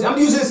Kufa, for example,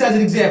 I'm using this as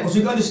an example so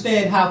you can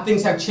understand how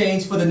things have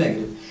changed for the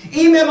negative.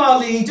 Imam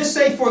Ali, just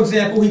say for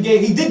example, he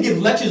did give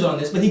lectures on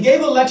this, but he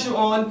gave a lecture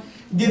on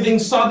giving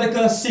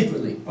sadaqah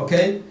secretly,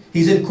 okay?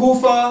 He's in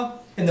Kufa,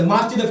 in the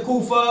Masjid of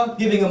Kufa,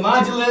 giving a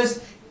majlis,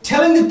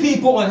 telling the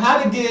people on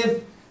how to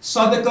give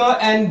sadaqah,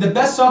 and the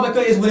best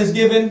sadaqah is when it's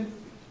given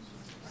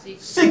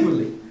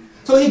secretly.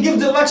 So he gives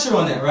the lecture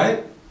on that,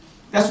 right?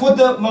 That's what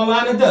the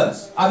Maulana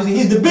does. Obviously,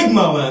 he's the big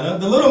Maulana.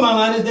 The little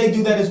Maulanas, they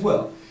do that as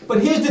well.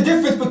 But here's the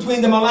difference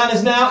between the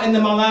Maulanas now and the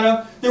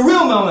Maulana, the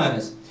real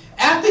Maulanas.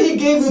 After he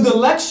gave you the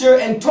lecture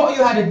and taught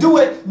you how to do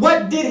it,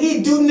 what did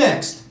he do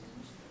next?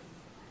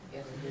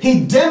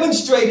 He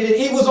demonstrated it.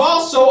 He was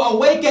also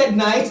awake at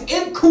night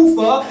in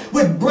Kufa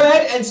with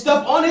bread and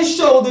stuff on his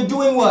shoulder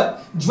doing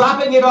what?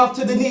 Dropping it off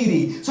to the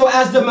needy. So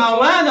as the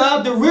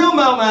Maulana, the real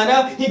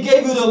Maulana, he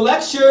gave you the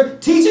lecture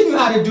teaching you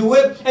how to do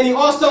it, and he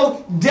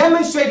also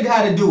demonstrated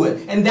how to do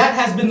it. And that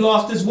has been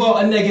lost as well,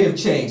 a negative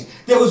change.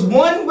 There was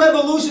one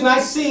revolution I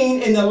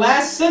seen in the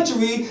last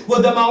century where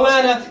the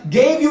Maulana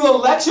gave you a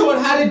lecture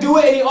on how to do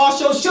it, and he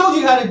also showed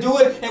you how to do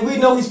it, and we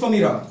know he's from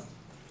Iran.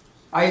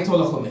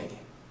 Ayatollah Khomeini.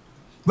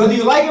 Whether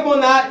you like him or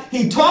not,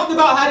 he talked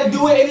about how to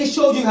do it and he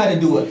showed you how to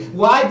do it.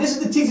 Why? This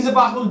is the teachings of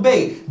Ahlul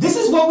Bayt. This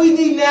is what we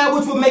need now,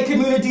 which will make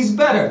communities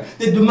better.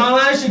 That the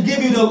Maulana should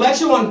give you the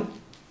lecture on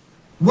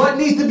what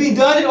needs to be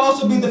done and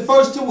also be the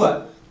first to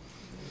what?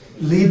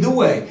 Lead the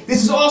way.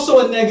 This is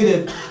also a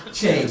negative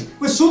change.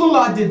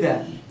 Rasulullah did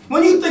that.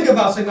 When you think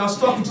about something, I was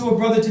talking to a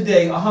brother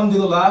today,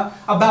 alhamdulillah,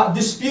 about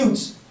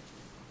disputes.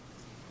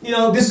 You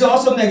know, this is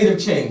also negative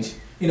change.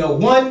 You know,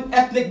 one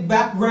ethnic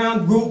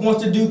background group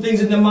wants to do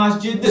things in the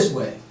masjid this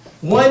way.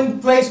 One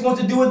place wants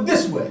to do it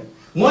this way.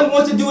 One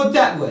wants to do it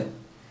that way.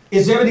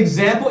 Is there an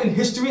example in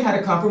history how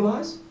to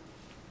compromise?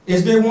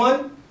 Is there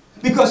one?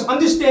 Because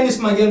understand this,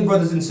 my young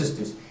brothers and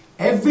sisters.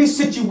 Every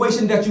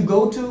situation that you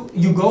go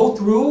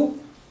through,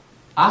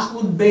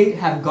 Ahlul Bayt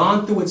have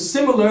gone through it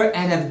similar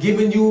and have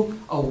given you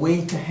a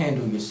way to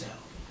handle yourself.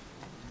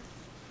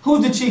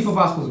 Who's the chief of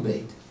Ahlul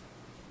Bayt?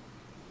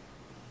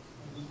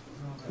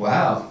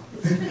 Wow.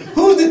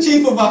 Who's the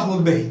chief of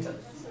Ahlul Bayt?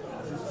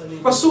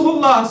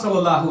 Rasulullah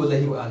sallallahu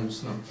alayhi wa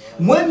sallam.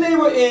 When they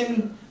were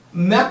in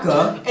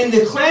Mecca and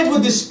the clans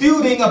were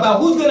disputing about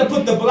who's going to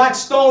put the black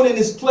stone in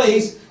his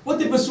place, what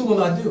did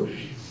Rasulullah do?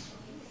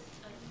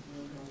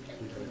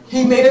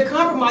 He made a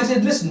compromise. He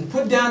said, listen,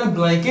 put down a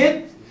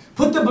blanket,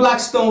 put the black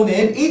stone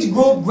in, each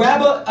group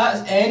grab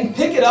and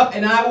pick it up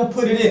and I will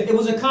put it in. It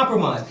was a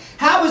compromise.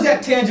 How is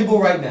that tangible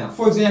right now?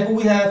 For example,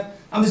 we have,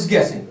 I'm just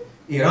guessing,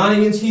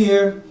 Iranians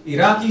here,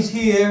 Iraqis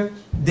here,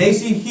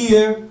 Desi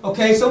here,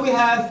 okay? So we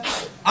have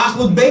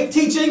Ahlul Bayt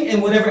teaching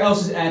and whatever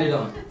else is added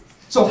on.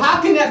 So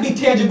how can that be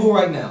tangible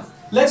right now?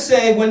 Let's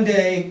say one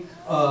day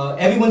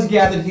everyone's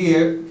gathered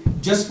here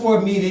just for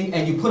a meeting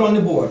and you put on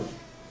the board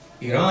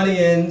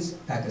Iranians,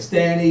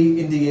 Pakistani,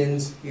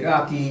 Indians,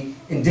 Iraqi,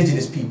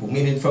 indigenous people,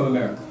 meaning from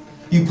America.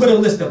 You put a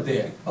list up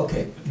there.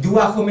 Okay,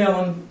 Dua Khumel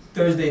on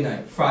Thursday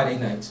night, Friday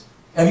nights.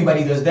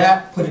 Everybody does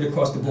that, put it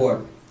across the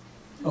board.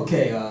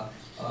 Okay,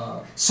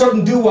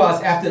 certain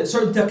duas after,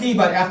 certain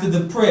taqibat after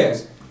the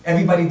prayers.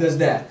 Everybody does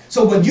that.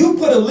 So when you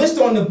put a list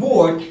on the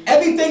board,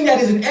 everything that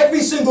is in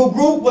every single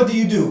group, what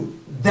do?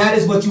 That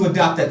is what you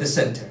adopt at the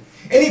center.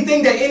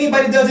 Anything that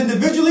anybody does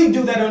individually,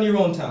 do that on your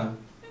own time.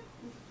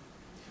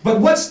 But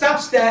what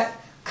stops that?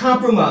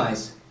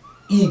 Compromise.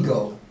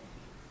 Ego.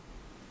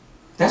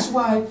 That's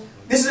why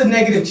this is a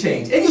negative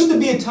change. It used to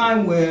be a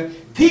time where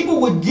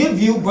people would give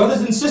you,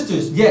 brothers and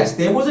sisters, yes,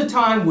 there was a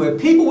time where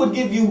people would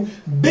give you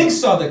big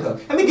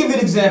sadaqah. Let me give you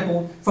an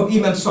example from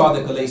Imam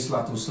Sadiq alayhi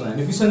salatu wasalam.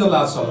 If you send a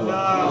loud salawat.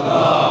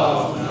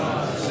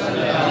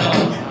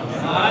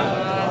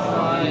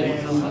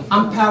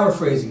 I'm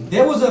paraphrasing.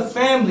 There was a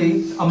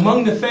family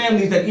among the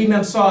families that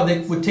Imam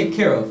Sadiq would take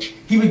care of.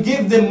 He would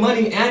give them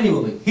money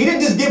annually. He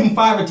didn't just give them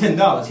 $5 or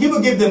 $10. He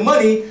would give them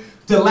money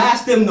to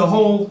last them the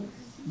whole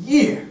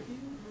year.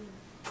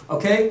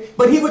 Okay?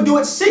 But he would do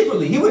it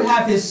secretly. He would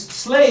have his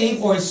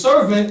slave or his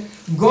servant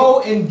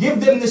go and give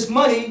them this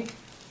money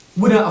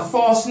with a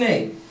false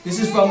name. This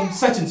is from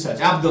such and such,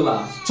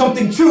 Abdullah.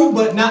 Something true,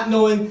 but not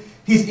knowing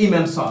he's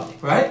Imam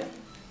Sadiq, right?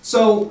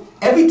 So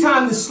every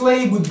time the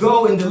slave would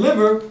go and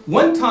deliver,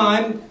 one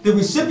time the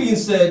recipient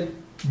said,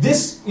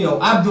 this,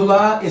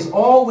 Abdullah is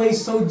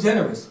always so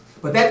generous.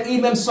 But that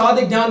Imam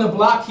Sadiq down the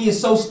block, he is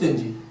so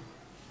stingy.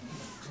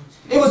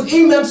 It was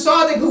Imam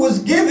Sadiq who was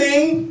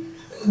giving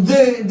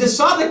the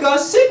sadaqah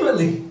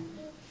secretly.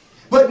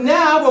 But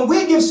now when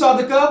we give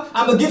sadaqah,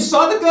 I'm going to give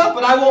sadaqah,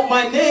 but I want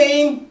my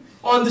name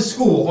on the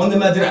school, on the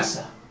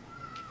madrasa.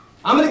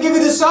 I'm going to give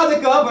you the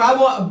sadaqah, but I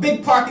want a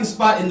big parking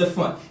spot in the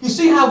front. You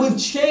see how we've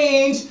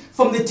changed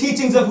from the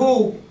teachings of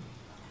who?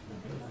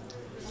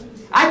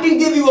 I can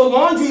give you a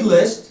laundry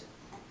list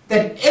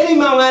that any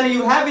Maulana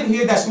you have in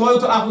here that's loyal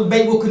to Ahlul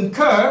Bayt will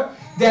concur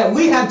that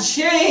we have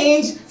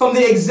changed from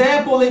the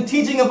example and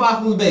teaching of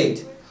Ahlul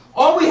Bayt.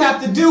 All we have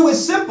to do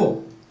is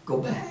simple. Go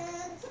back.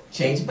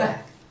 Change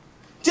back.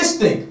 Just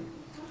think.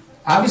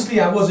 Obviously,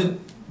 I wasn't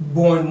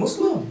born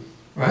Muslim,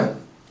 right?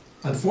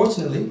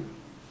 Unfortunately.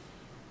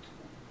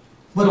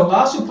 But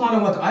Allah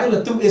subhanahu wa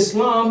ta'ala through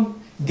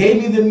Islam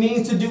gave me the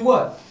means to do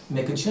what?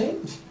 Make a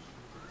change.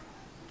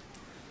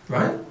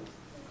 Right?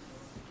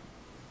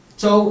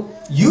 So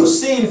you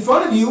see in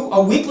front of you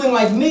a weakling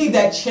like me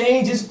that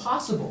change is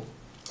possible.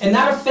 And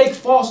not a fake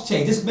false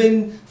change. It's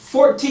been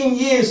 14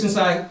 years since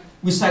I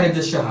recited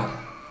the Shahada.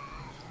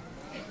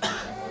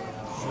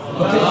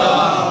 Okay.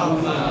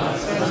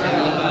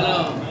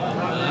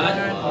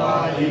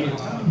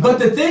 But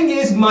the thing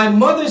is, my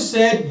mother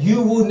said,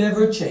 you will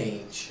never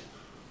change.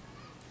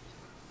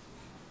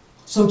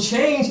 So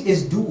change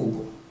is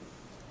doable.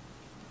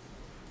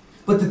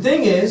 But the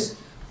thing is,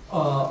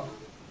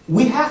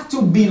 we have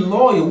to be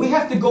loyal. We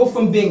have to go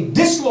from being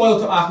disloyal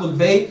to Ahlul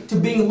Bayt to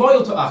being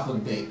loyal to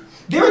Ahlul Bayt.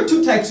 There are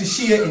two types of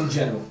Shia in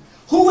general.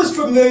 Who is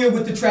familiar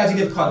with the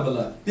tragedy of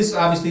Karbala? This is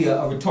obviously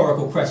a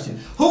rhetorical question.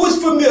 Who is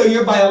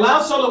familiar by a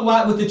loud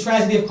salawat with the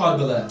tragedy of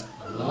Karbala?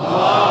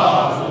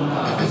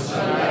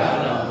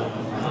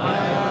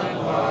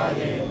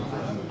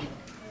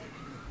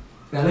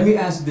 Now let me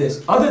ask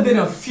this. Other than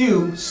a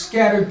few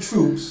scattered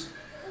troops,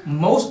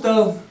 most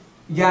of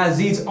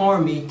Yazid's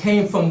army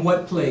came from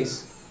what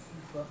place?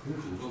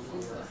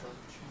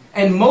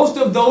 And most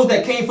of those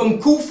that came from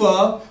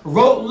Kufa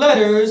wrote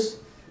letters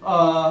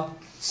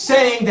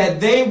saying that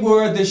they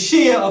were the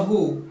Shia of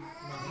who?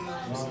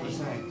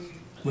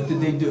 What did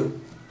they do?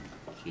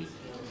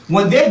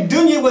 When their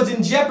dunya was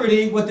in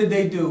jeopardy, what did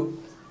they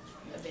do?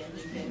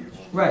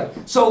 Right.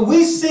 So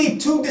we see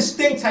two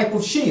distinct types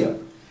of Shia.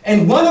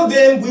 And one of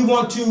them, we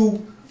want to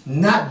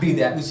not be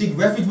that. We seek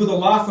refuge with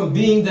Allah from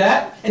being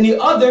that. And the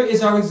other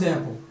is our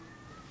example.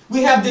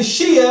 we have the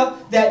Shia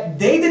that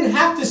they didn't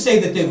have to say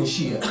that they were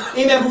Shia.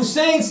 Imam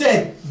Husayn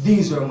said,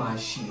 these are my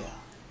Shia.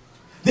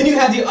 Then you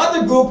have the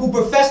other group who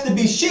professed to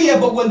be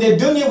Shia, but when their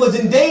dunya was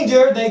in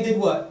danger, they did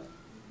what?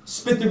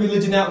 Spit the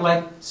religion out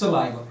like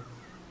saliva.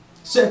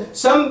 So,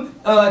 some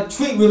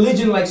treat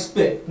religion like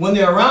spit. When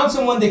they're around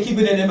someone, they keep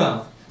it in their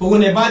mouth. But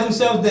when they're by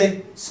themselves,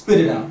 they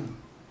spit it out.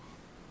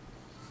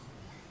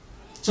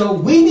 So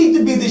we need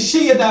to be the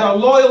Shia that are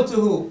loyal to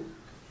who?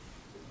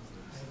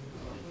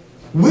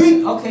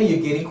 Okay, you're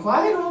getting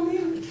quiet on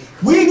me.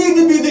 We need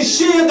to be the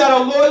Shia that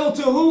are loyal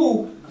to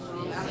who?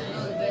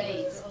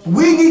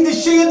 We need the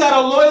Shia that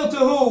are loyal to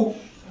who?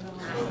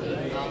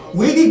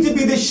 We need to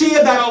be the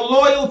Shia that are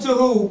loyal to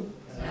who?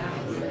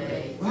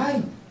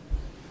 Right.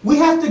 We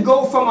have to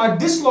go from our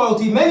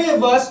disloyalty. Many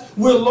of us,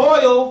 we're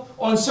loyal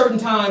on certain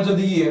times of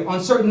the year,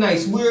 on certain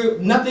nights. We're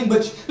nothing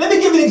but... Let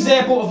me give you an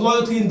example of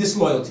loyalty and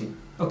disloyalty.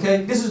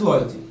 Okay? This is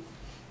loyalty.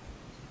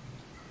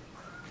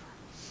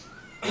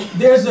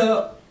 There's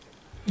a...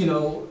 I'm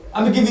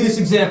going to give you this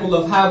example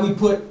of how we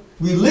put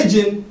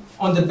religion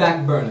on the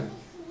back burner.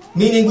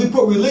 Meaning we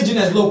put religion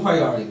as low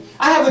priority.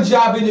 I have a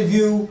job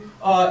interview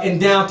in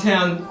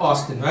downtown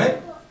Austin,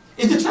 right?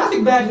 Is the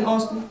traffic bad in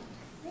Austin?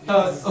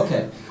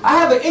 Okay. I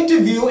have an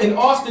interview in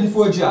Austin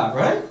for a job,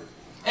 right?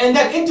 And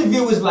that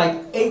interview is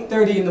like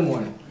 8:30 in the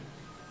morning.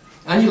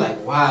 And you're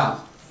like,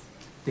 wow.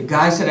 The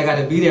guy said I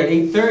got to be there at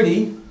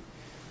 8:30.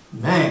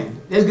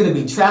 Man, there's going to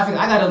be traffic.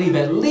 I got to leave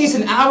at least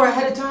an hour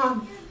ahead of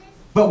time.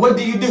 But what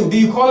do? Do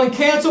you call and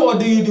cancel, or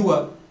do you do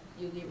what?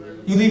 You leave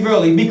early. You leave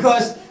early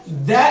because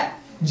that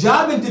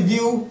job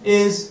interview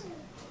is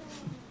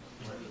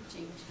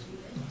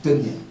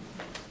dunya.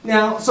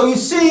 Now, so you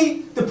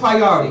see the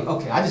priority.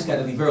 Okay, I just got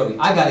to leave early.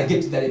 I got to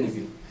get to that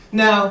interview.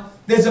 Now,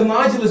 there's a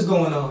modulus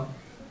going on.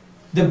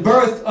 The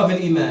birth of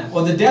an imam,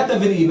 or the death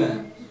of an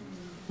imam.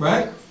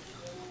 Right?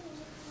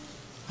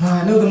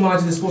 I know the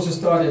modulus is supposed to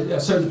start at a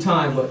certain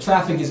time, but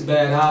traffic is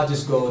bad. I'll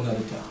just go another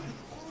time.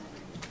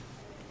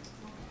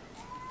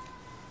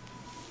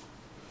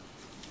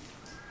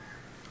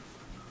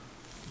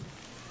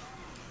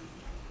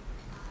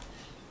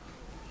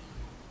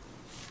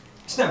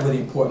 It's not really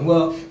important.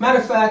 Well, matter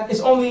of fact,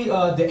 it's only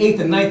the 8th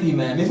and 9th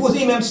Imam. If it was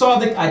Imam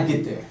Sadiq, I'd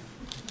get there.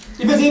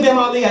 If it's Imam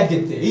Ali, I'd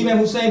get there. Imam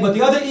Husayn, but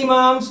the other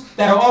Imams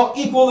that are all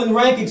equal in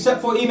rank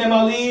except for Imam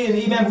Ali and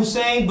Imam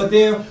Husayn, but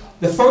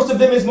the first of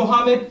them is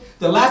Muhammad,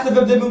 the last of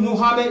them is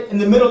Muhammad,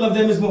 and the middle of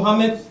them is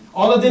Muhammad.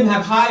 All of them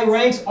have high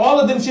ranks. All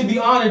of them should be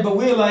honored, but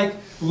we're like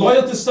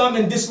loyal to some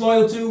and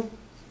disloyal to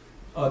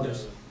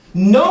others.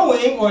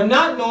 Knowing or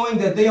not knowing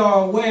that they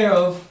are aware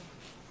of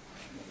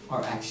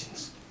our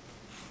actions.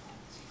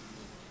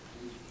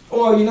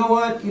 Or, you know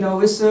what,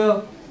 it's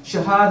a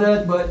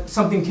shahada, but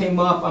something came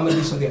up, I'm going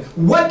to do something.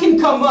 What can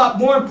come up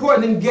more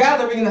important than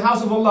gathering in the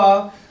house of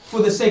Allah for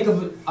the sake of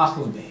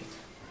Ahlul Bayt?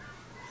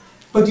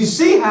 But you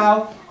see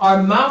how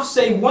our mouths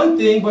say one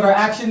thing, but our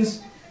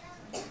actions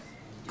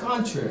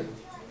contrary.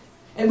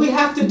 And we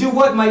have to do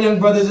what, my young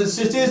brothers and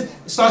sisters?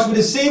 It starts with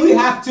a C. We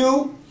have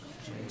to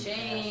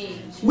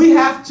change. We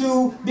have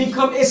to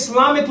become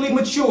Islamically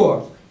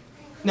mature.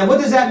 Now, what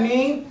does that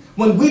mean?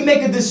 When we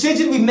make a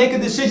decision, we make a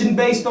decision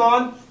based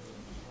on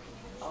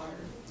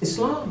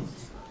Islam.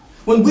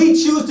 When we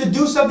choose to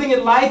do something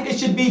in life, it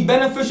should be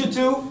beneficial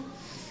to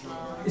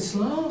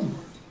Islam.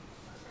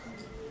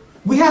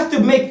 We have to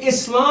make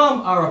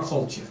Islam our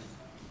culture.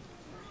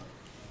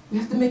 We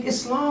have to make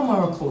Islam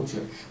our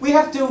culture. We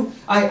have to,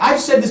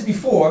 I've said this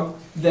before,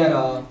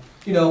 that,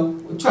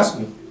 trust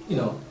me,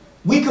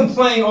 we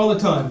complain all the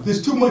time.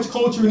 There's too much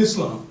culture in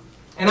Islam.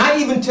 And I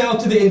even tell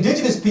to the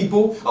indigenous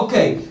people,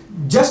 okay,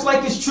 just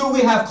like it's true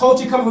we have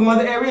culture coming from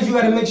other areas, you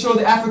got to make sure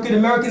the African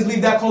Americans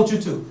leave that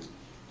culture too.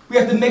 We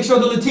have to make sure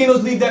the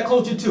Latinos leave that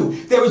culture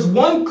too. There is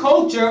one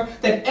culture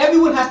that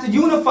everyone has to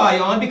unify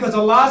on because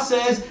Allah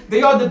says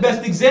they are the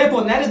best example,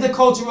 and that is the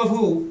culture of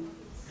who?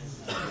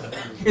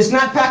 It's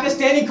not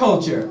Pakistani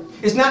culture.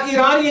 It's not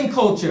Iranian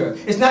culture.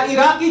 It's not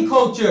Iraqi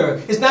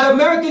culture. It's not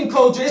American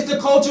culture. It's the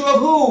culture of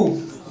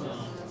who?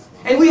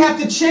 And we have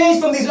to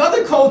change from these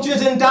other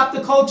cultures and adopt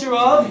the culture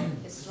of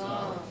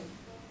Islam.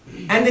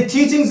 And the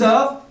teachings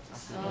of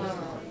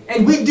Islam.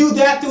 And we do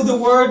that through the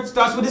word,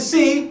 starts with a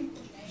C.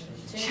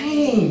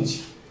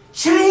 Change.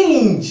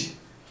 Change.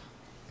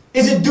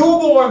 Is it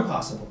doable or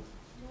impossible?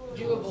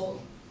 Doable.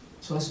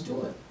 So let's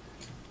do it.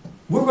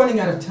 We're running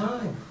out of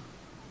time.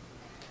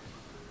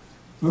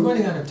 We're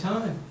running out of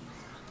time.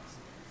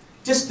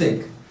 Just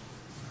think.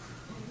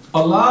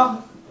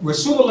 Rasulullah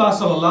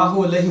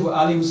sallallahu alayhi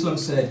wa alihi wasallam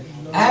said,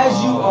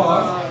 as you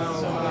are,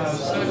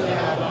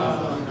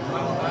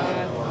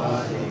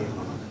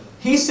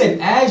 he said,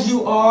 as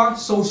you are,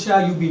 so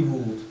shall you be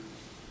ruled.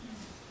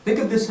 Think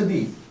of this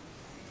hadith.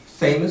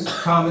 Famous,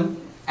 common.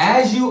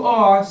 As you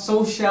are,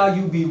 so shall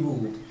you be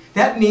ruled.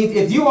 That means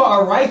if you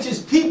are a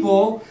righteous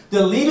people,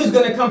 the leader is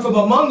going to come from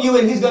among you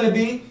and he's going to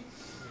be.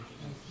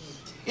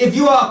 If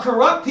you are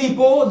corrupt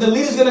people, the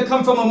leader is going to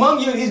come from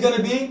among you and he's going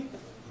to be.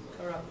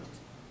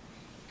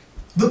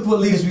 Look what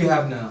leaders we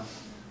have now.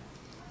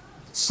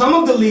 Some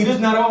of the leaders,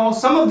 not all,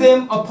 some of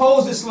them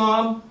oppose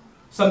Islam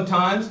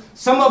sometimes.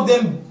 Some of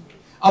them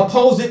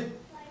oppose it.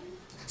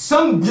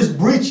 Some just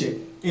breach it.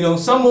 You know,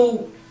 some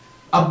will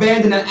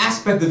abandon an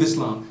aspect of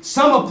Islam.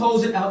 Some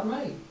oppose it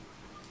outright.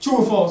 True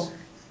or false?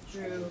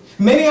 True.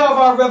 Many of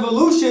our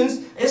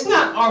revolutions,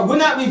 we're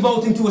not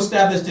revolting to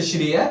establish the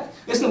Sharia.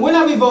 We're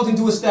not revolting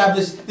to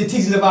establish the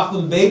teachings of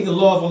Ahlul Bayt, the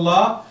law of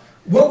Allah.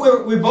 What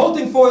we're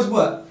revolting for is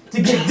what?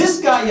 To get this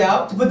guy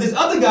out, to put this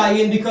other guy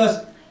in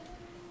because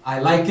I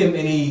like him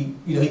and he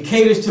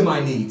caters to my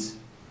needs.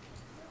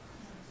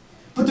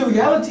 But the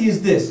reality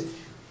is this.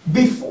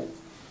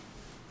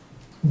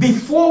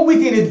 Before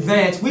we can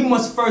advance, we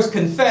must first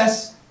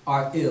confess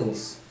our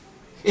ills.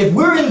 If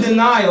we're in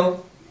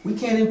denial, we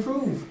can't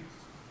improve.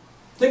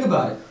 Think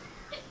about it.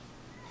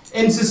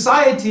 In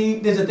society,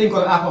 there's a thing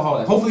called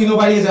alcoholic. Hopefully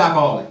nobody is an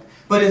alcoholic.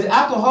 But as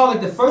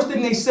alcoholic, the first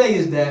thing they say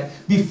is that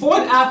before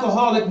an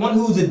alcoholic, one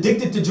who's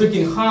addicted to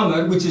drinking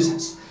khamr, which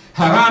is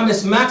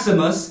haramus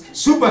maximus,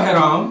 super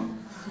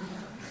haram,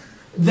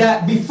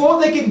 that before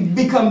they can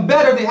become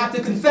better, they have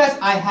to confess,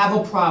 I have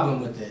a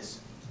problem with this.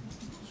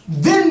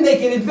 Then they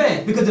can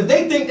advance. Because if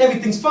they think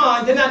everything's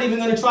fine, they're not even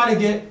going to try to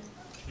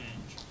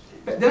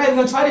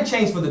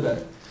change for the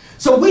better.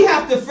 So we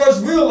have to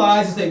first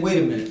realize and say, wait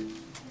a minute.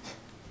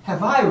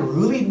 Have I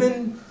really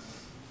been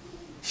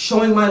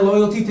showing my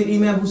loyalty to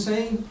Imam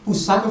Husayn, who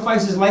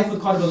sacrificed his life with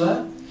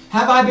Karbala?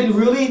 Have I been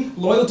really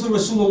loyal to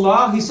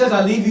Rasulullah? He says,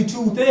 I leave you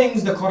two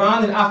things, the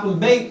Quran and Ahlul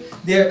Bayt.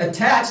 They're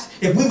attached.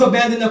 If we've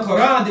abandoned the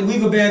Quran, then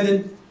we've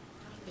abandoned,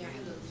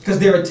 because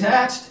they're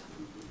attached.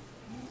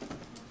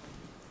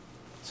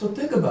 So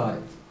think about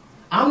it.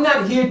 I'm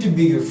not here to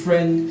be your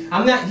friend.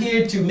 I'm not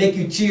here to make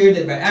you cheer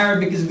that my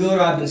Arabic is good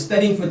or I've been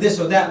studying for this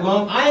or that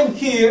long. I am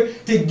here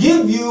to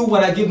give you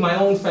what I give my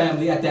own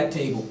family at that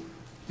table.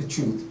 The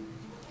truth.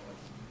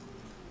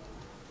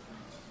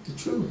 The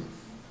truth.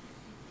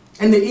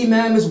 And the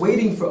Imam is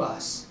waiting for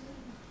us.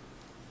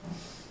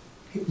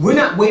 We're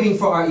not waiting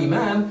for our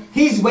Imam.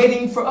 He's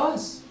waiting for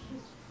us.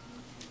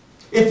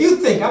 If you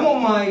think, I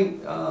want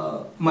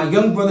my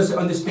young brothers to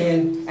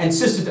understand and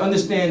sisters to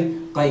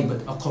understand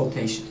Ghaibat,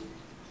 occultation.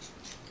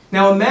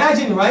 Now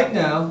imagine right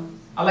now,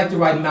 I like to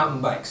ride mountain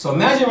bikes. So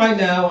imagine right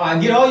now, I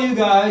get all you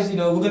guys, we're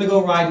going to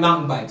go ride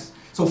mountain bikes.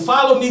 So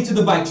follow me to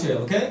the bike trail,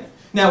 okay?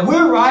 Now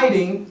we're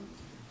riding,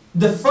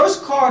 the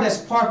first car that's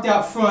parked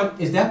out front,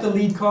 is that the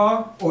lead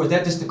car? Or is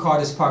that just the car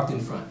that's parked in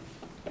front?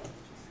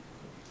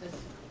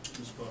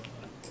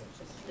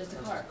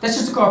 That's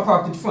just the car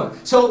parked in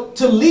front. So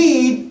to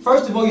lead,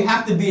 first of all, you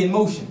have to be in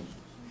motion.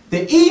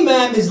 The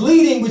Imam is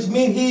leading, which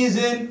means he is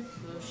in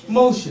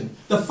motion.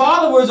 The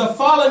followers are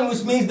following,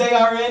 which means they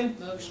are in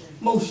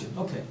motion.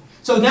 Okay.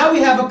 So now we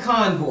have a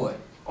convoy.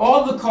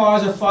 All the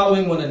cars are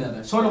following one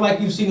another. Sort of like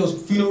you've seen those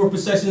funeral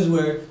processions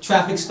where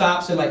traffic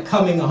stops and like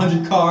coming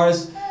 100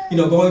 cars,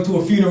 going to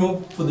a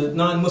funeral for the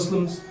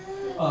non-Muslims.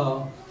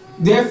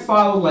 They're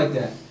followed like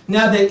that.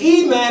 Now the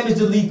Imam is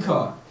the lead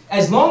car.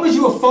 As long as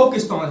you are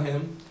focused on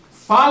him,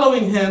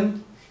 following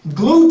him,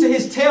 glued to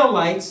his tail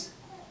lights,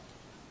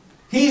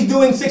 he's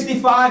doing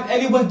 65,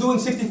 everyone's doing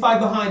 65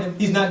 behind him.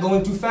 He's not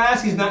going too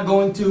fast, he's not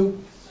going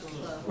too...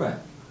 Right.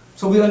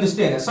 So we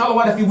understand that.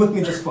 Salawat if you're with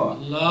me this far.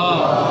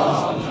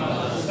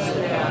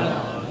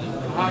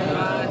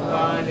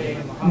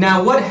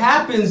 Now what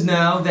happens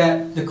now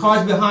that the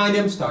cars behind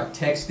him start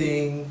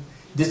texting,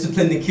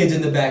 disciplining the kids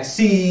in the back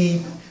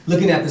seat,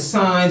 looking at the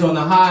signs on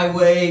the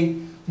highway?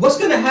 What's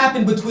going to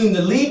happen between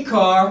the lead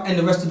car and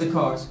the rest of the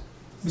cars?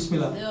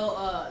 Bismillah.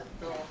 They'll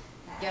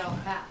get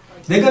off path.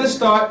 They're going to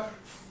start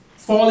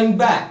falling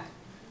back.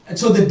 And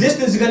so the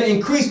distance is going to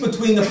increase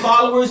between the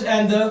followers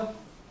and the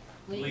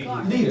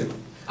leader.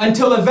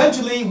 Until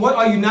eventually, what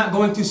are you not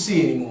going to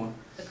see anymore?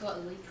 The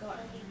lead car.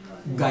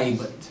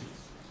 Ghaibat.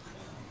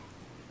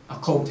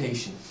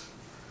 Occultation.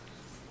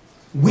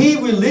 We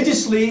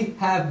religiously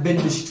have been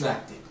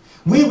distracted.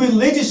 We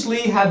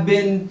religiously have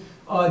been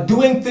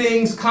doing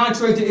things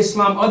contrary to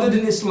Islam, other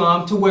than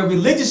Islam, to where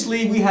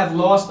religiously we have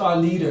lost our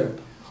leader.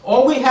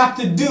 All we have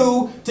to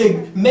do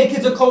to make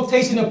his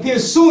occultation appear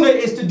sooner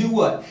is to do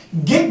what?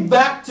 Get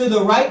back to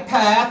the right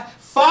path,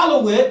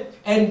 follow it,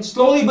 and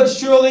slowly but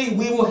surely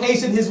we will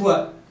hasten his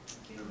what?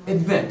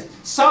 Advent.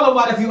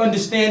 Salawat if you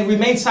understand.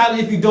 Remain silent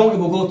if you don't, and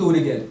we'll go through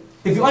it again.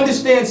 If you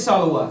understand,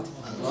 salawat.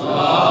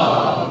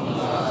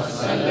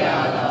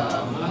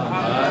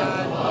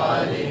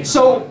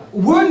 So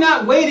we're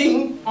not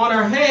waiting on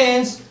our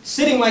hands,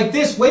 sitting like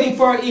this, waiting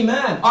for our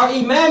Imam. Our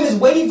Imam is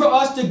waiting for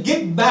us to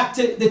get back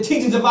to the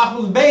teachings of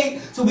Ahlul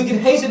Bayt so we can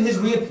hasten his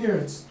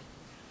reappearance.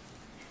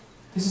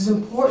 This is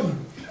important.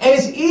 And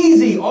it's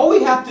easy. All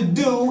we have to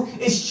do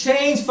is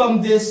change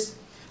from this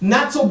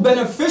not so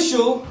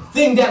beneficial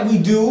thing that we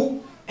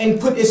do and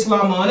put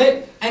Islam on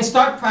it and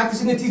start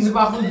practicing the teachings of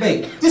Ahlul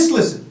Bayt. Just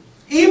listen.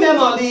 Imam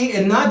Ali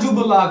in Najul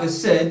Balagha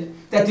said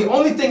that the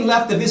only thing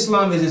left of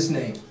Islam is its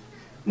name.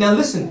 Now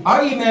listen,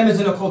 our Imam is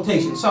in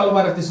occultation.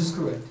 Salawat if this is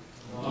correct.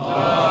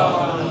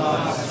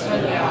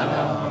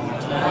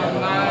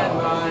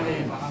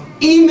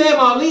 Imam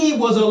Ali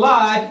was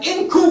alive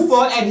in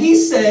Kufa and he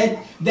said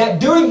that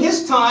during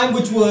his time,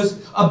 which was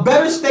a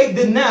better state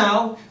than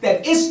now,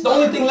 that the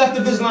only thing left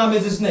of Islam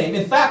is its name.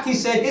 In fact, he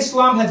said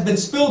Islam has been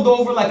spilled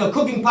over like a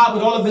cooking pot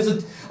with all of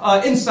its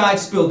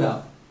insides spilled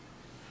out.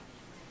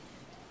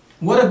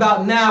 What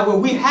about now where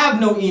we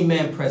have no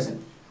imam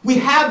present? We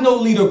have no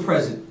leader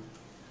present.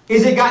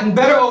 Is it gotten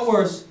better or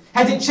worse?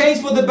 Has it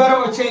changed for the better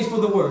or changed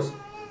for the worse?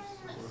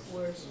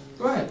 Worse.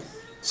 Right.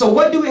 So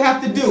what do we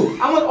have to do?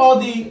 I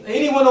want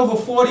anyone over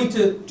 40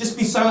 to just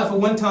be silent for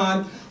one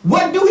time.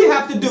 What do we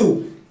have to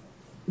do?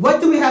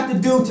 What do we have to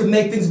do to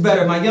make things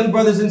better, my young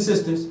brothers and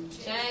sisters?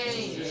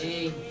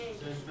 Change.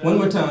 One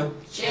more time.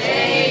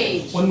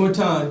 Change. One more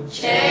time.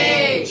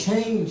 Change.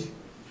 Change.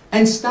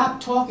 And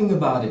stop talking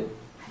about it.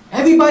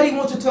 Everybody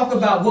wants to talk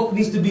about what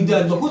needs to be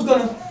done, but who's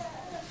going to?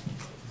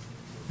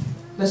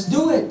 Let's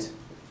do it.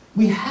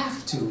 We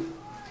have to.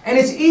 And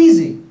it's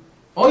easy.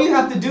 All you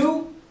have to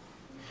do,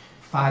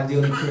 5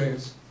 daily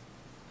prayers.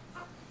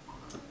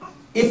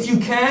 If you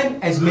can,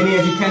 as many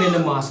as you can in the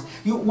mosque.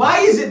 Why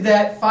is it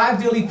that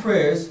 5 daily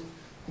prayers,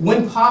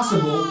 when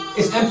possible,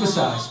 is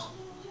emphasized?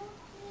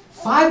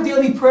 5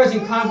 daily prayers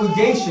in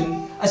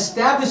congregation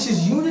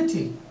establishes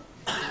unity.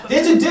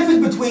 There's a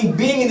difference between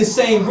being in the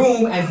same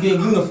room and being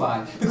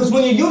unified. Because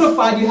when you're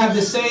unified, you have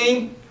the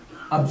same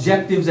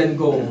objectives and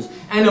goals.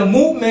 And a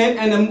movement,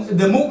 and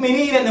the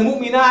mu'mineen and the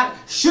mu'minat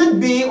should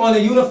be on a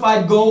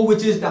unified goal,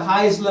 which is the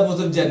highest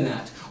levels of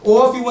Jannat.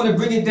 Or if you want to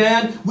bring it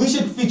down, we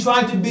should be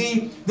trying to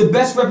be the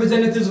best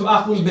representatives of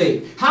Ahlul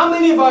Bayt. How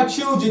many of our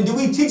children do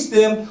we teach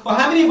them, or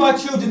how many of our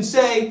children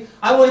say,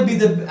 I want to be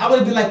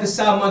like the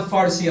Salman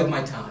Farsi of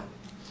my time.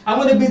 I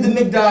want to be the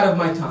Migdad of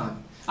my time.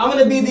 I want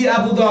to be the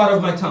Abu Dhar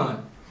of my time.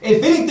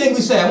 If anything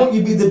we say, I want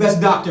you to be the best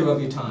doctor of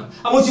your time.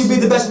 I want you to be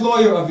the best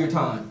lawyer of your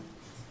time.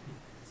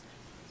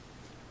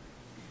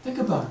 Think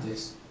about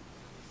this.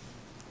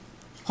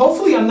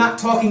 Hopefully I'm not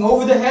talking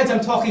over the heads, I'm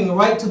talking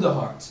right to the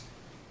hearts.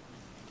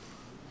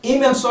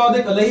 Imam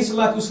Sadiq alayhi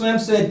salatu wasalam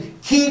said,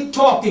 keep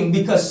talking,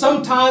 because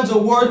sometimes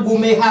one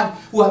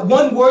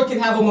word can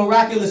have a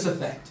miraculous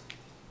effect.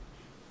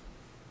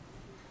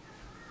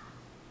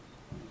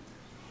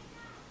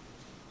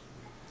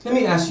 Let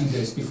me ask you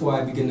this before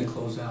I begin to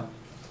close out.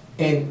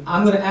 And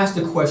I'm going to ask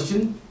the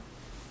question,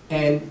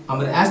 and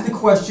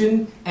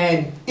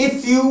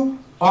if you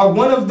are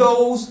one of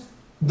those,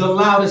 the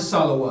loudest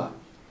salawat,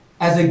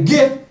 as a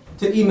gift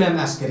to Imam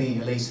Askari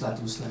alayhi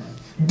salatu wasalam.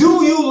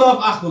 Do you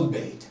love Ahlul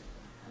Bayt?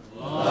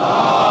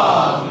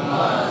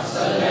 Allahumma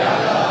salli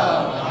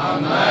ala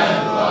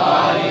Muhammad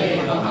wa ali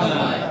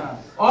Muhammad.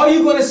 Are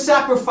you going to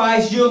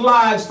sacrifice your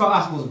lives for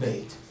Ahlul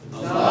Bayt?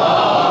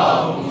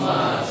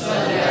 Allahumma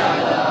salli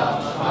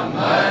ala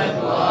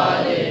Muhammad wa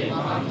ali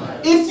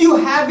Muhammad. If you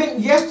haven't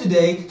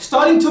yesterday,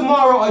 starting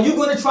tomorrow, are you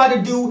going to try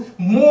to do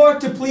more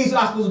to please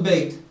Ahlul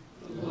Bayt?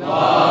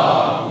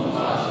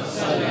 Allahumma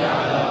salli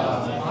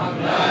ala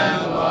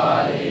Muhammad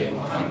wa ali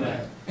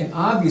Muhammad. And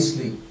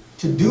obviously,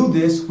 to do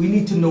this, we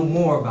need to know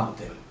more about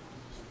them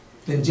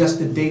than just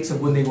the dates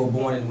of when they were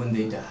born and when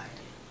they died.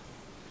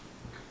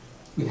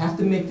 We have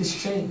to make this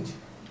change.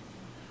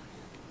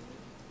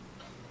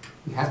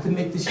 We have to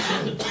make this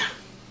change.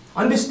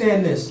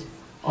 Understand this.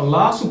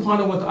 Allah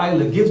subhanahu wa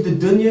ta'ala gives the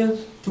dunya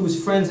to his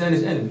friends and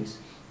his enemies.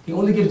 He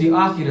only gives the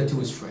akhirah to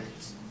his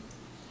friends.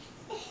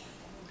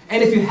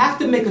 And if you have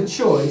to make a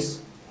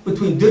choice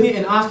between dunya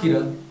and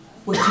akhirah,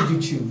 what should you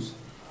choose?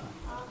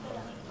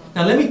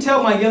 Now let me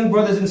tell my young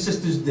brothers and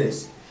sisters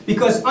this.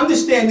 Because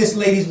understand this,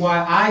 ladies,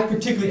 why I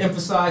particularly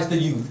emphasize the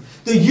youth.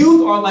 The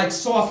youth are like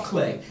soft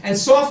clay. And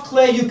soft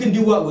clay, you can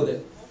do what with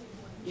it?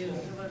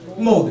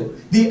 Mold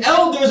it. The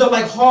elders are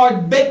like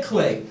hard baked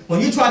clay. When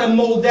you try to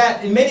mold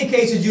that, in many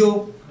cases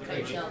you'll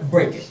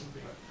break it.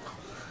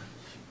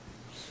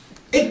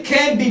 It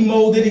can be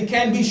molded, it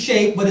can be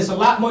shaped, but it's a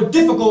lot more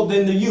difficult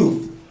than the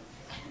youth.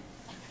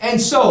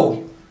 And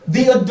so,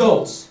 the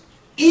adults,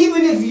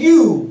 even if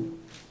you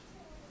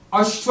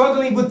are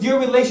struggling with your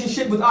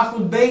relationship with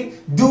Ahlul Bayt,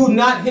 do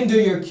not hinder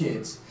your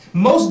kids.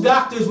 Most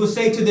doctors will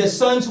say to their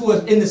sons who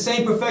are in the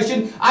same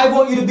profession, I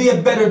want you to be a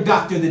better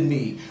doctor than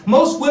me.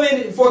 Most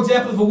women, for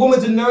example, if a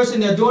woman's a nurse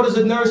and their daughter's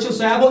a nurse, she'll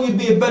say, I want you to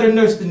be a better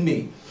nurse than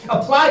me.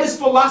 Apply this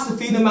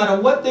philosophy no matter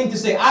what thing to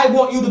say. I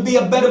want you to be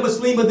a better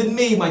Muslimah than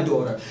me, my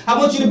daughter. I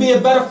want you to be a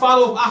better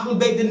follower of Ahlul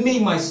Bayt than me,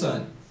 my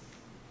son.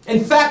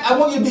 In fact, I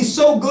want you to be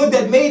so good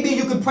that maybe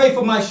you can pray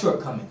for my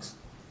shortcomings.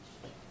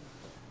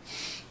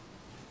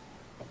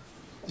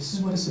 This is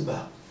what it's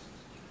about.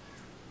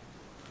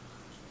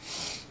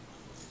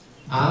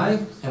 I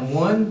am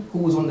one who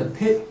was on the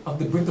pit of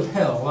the brink of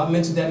hell. I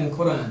mentioned that in the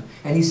Quran.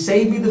 And he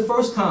saved me the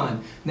first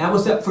time. Now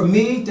it's up for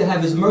me to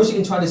have his mercy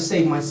and try to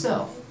save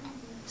myself.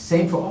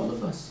 Same for all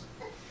of us.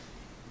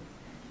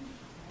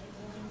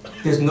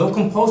 There's no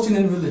compulsion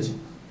in religion.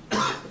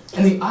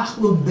 And the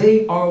Ahlul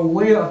Bayt are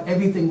aware of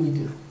everything we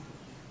do.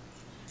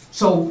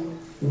 So,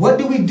 what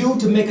do we do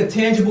to make a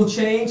tangible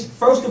change?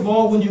 First of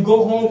all, when you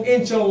go home,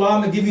 inshallah,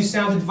 I'm going to give you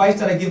sound advice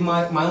that I give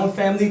my own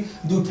family.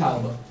 Do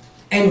tawbah.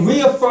 And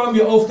reaffirm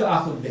your oath to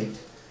Ahlul Bayt.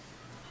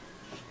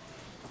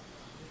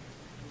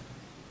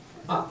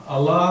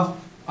 Allah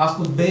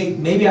Ahlul Bayt,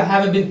 maybe I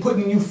haven't been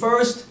putting you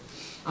first,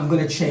 I'm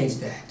going to change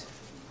that.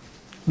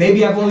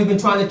 Maybe I've only been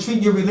trying to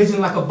treat your religion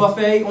like a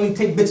buffet, only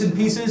take bits and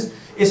pieces.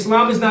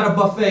 Islam is not a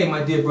buffet,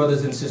 my dear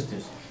brothers and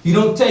sisters. You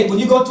don't take, when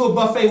you go to a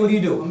buffet, what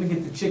do? I'm going to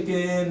get the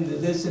chicken, the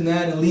this and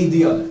that, and leave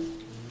the other.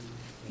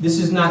 This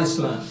is not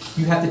Islam.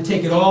 You have to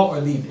take it all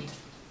or leave it.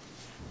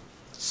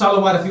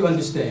 Salawat if you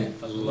understand.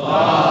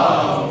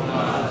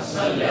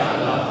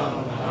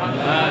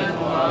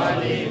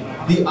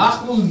 The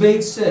Ahlul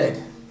Bayt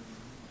said,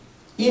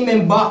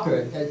 Imam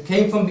Bakr, it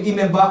came from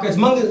Imam Bakr, as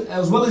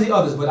well as the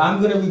others, but I'm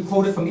going to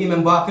re-quote it from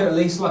Imam Bakr,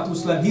 alayhi salatu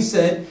wasalam. He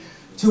said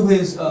to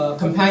his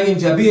companion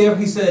Jabir,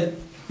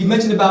 he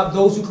mentioned about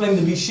those who claim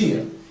to be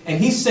Shia. And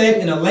he said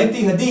in a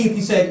lengthy hadith,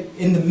 he said,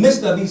 in the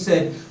midst of, he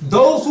said,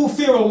 those who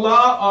fear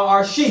Allah are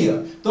our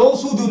Shia.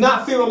 Those who do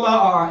not fear Allah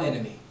are our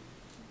enemy.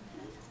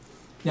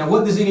 Now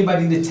what does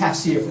anybody need to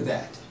tafsir for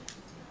that?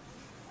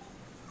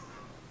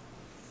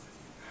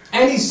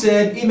 And he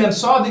said, Imam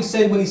Sadiq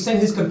said when he sent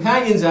his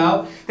companions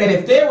out, that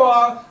if there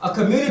are a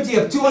community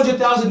of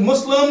 200,000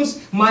 Muslims,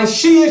 my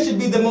Shia should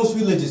be the most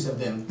religious of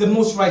them, the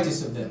most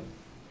righteous of them.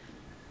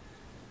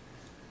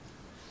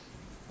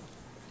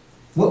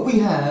 What we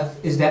have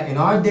is that in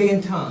our day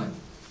and time,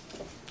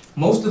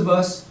 most of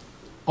us,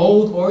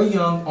 old or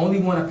young, only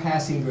want a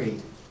passing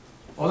grade.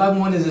 All I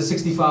want is a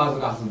 65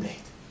 with Ahlul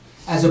Bayt,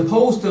 as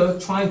opposed to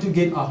trying to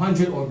get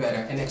 100 or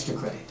better, an extra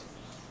credit.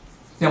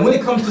 Now when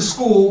it comes to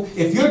school,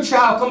 if your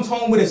child comes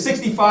home with a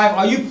 65,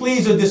 are you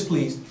pleased or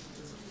displeased?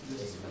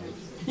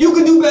 You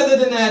can do better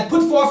than that.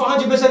 Put forth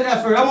 100%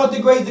 effort. I want the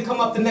grades to come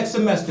up the next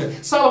semester.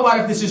 Salawat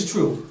if this is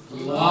true.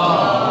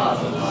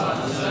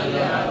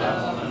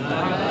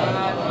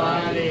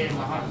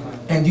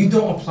 And you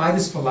don't apply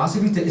this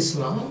philosophy to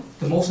Islam,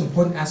 the most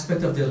important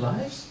aspect of their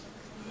lives?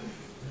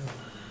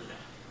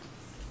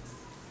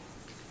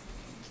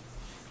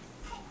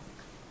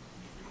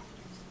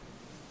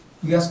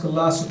 We ask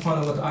Allah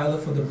subhanahu wa ta'ala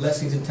for the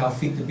blessings and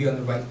tawfiq to be on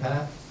the right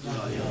path.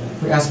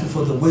 We ask Him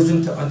for the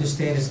wisdom to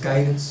understand His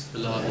guidance.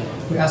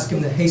 We ask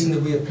Him to hasten the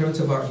reappearance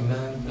of our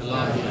Imam,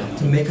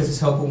 to make us His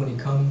helper when He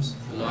comes.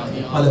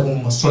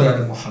 Allahumma salli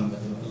ala Muhammad.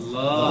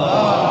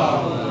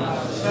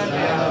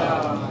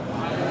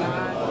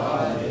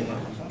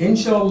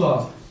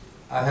 Inshallah,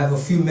 I have a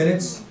few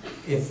minutes.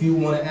 If you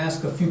want to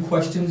ask a few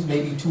questions,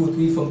 maybe 2 or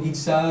 3 from each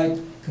side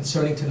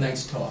concerning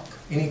tonight's talk.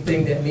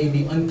 Anything that may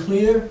be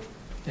unclear,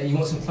 that you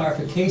want some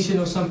clarification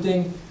or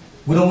something,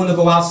 we don't want to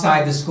go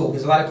outside the scope.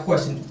 There's a lot of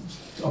questions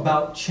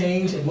about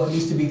change and what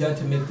needs to be done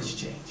to make this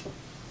change.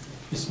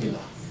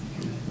 Bismillah.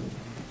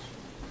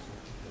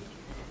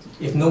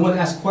 If no one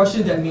asks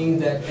questions, that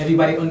means that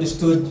everybody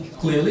understood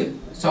clearly.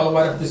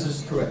 Salawat if this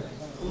is correct.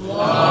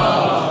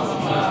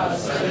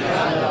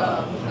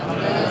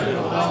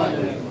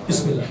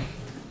 Bismillah.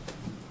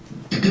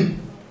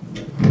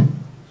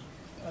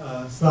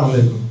 Assalamu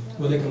alaikum.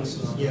 Wa alaikum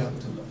assalam. Yeah,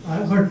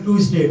 I've heard 2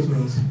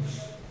 statements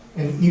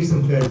and need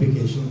some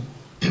clarification.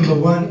 Number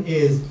one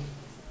is,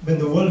 when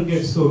the world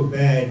gets so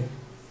bad,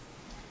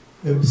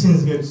 the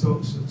sins get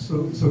so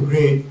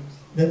great,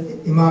 that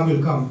Imam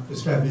will come to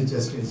establish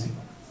justice.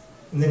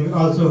 And then we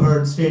also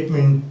heard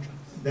statement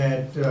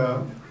that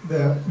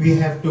we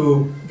have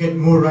to get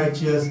more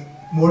righteous,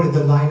 more in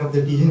the line of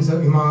the teachings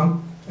of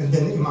Imam, and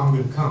then the Imam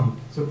will come.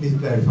 So please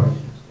clarify.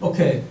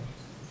 Okay.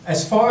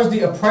 As far as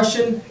the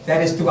oppression,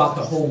 that is throughout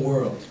the whole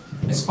world.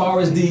 As far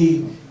as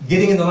the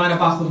getting in the line of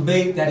Ahlul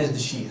Bayt, that is the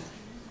Shia.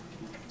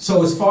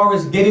 So as far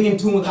as getting in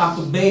tune with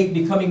Ahlul Bayt,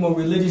 becoming more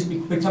religious,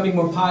 becoming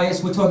more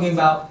pious, we're talking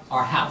about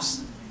our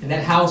house. And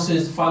that house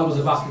is followers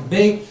of Ahlul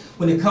Bayt.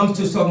 When it comes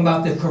to talking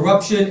about the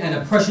corruption and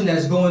oppression that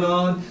is going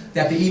on,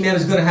 that the Imam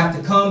is going to have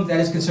to come, that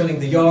is concerning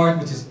the yard,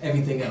 which is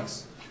everything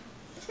else.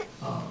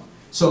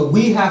 So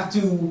we have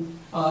to,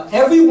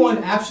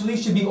 everyone actually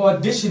should be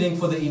auditioning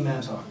for the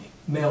Imam's army,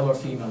 male or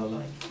female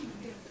alike.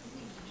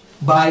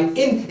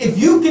 If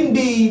you can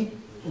be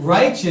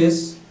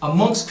righteous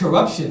amongst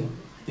corruption,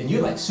 then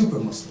you're like super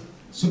Muslim,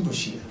 super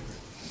Shia.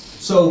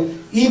 So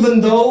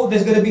even though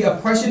there's going to be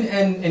oppression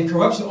and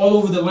corruption all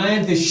over the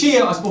land, the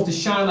Shia are supposed to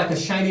shine like a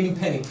shiny new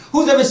penny.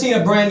 Who's ever seen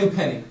a brand new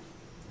penny?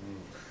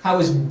 How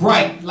it's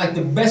bright, like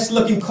the best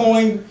looking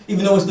coin,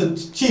 even though it's the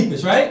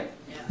cheapest, right?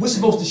 Yeah. We're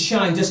supposed to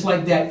shine just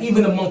like that,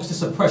 even amongst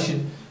this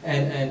oppression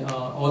and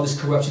all this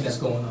corruption that's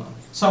going on.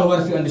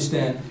 Salawat if you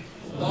understand.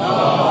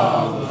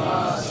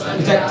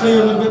 Is that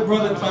clear a little bit,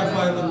 brother?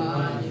 Clarify a little bit.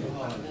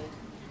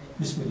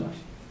 Bismillah.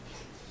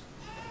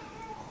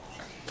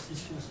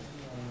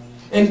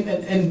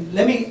 And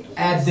let me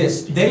add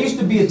this. There used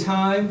to be a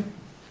time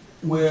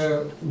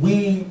where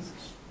we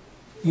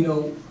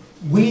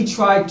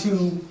tried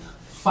to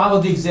follow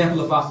the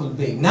example of Ahlul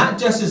Bayt. Not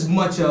just as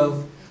much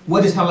of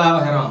what is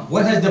halal or haram.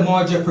 What has the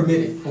marja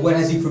permitted? Or what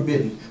has he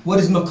forbidden? What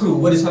is makruh?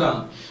 What is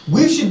haram?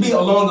 We should be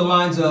along the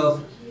lines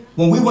of,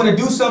 when we want to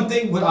do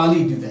something, would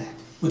Ali do that?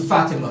 Would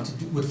Fatima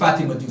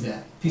do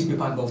that? Peace be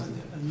upon both of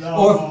them.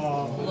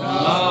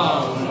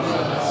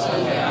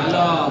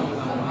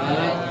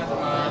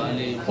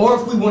 Or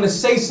if we want to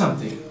say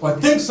something or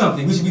think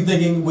something, we should be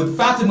thinking, would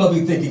Fatima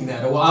be thinking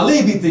that? Or will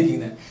Ali be thinking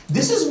that?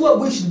 This is what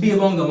we should be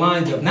along the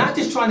lines of, not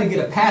just trying to get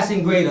a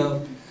passing grade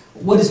of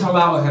what is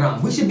halal or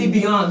haram. We should be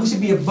beyond, we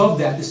should be above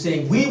that to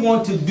say we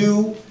want to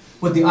do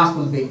what the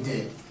Ahlul Bayt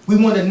did. We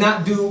want to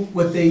not do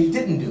what they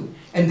didn't do.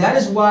 And that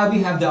is why we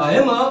have the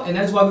Aima, and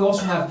that is why we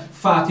also have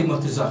Fatima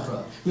to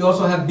Zahra. We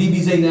also have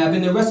Bibi Zainab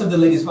and the rest of the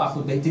ladies of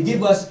Ahlul Bayt to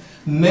give us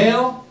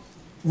male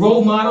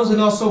role models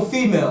and also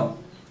female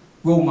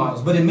role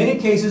models. But in many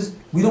cases,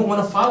 we don't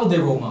want to follow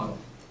their role model.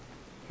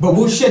 But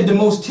we'll shed the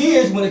most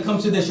tears when it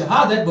comes to their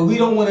shahadat, but we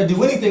don't want to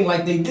do anything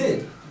like they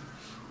did.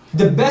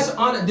 The best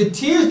honor, the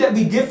tears that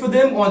we give for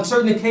them on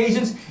certain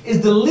occasions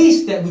is the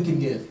least that we can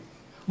give.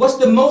 What's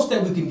the most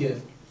that we can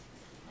give?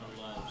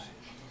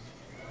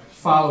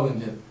 Following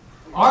them.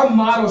 Our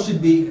motto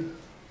should be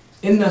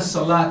Inna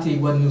salati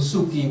wa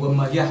nusuki wa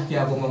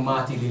mahyahya wa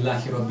mamati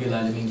lillahi rabbil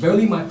alamin.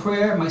 Verily my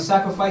prayer, my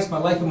sacrifice, my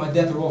life and my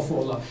death are all for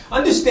Allah.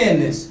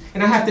 Understand this,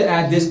 and I have to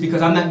add this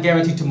because I'm not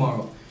guaranteed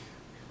tomorrow.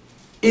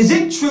 Is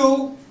it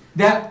true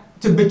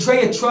that to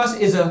betray a trust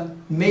is a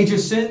major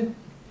sin?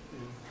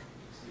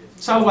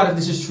 Salawat if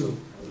this is true.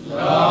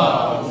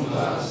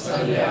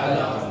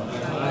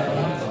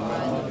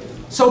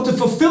 So to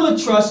fulfill a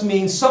trust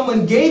means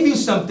someone gave you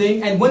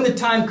something and when the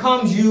time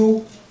comes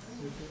you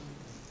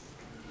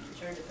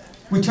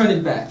return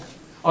it back.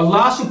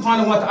 Allah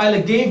subhanahu wa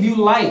ta'ala gave you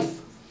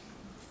life.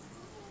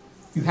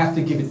 You have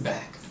to give it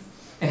back.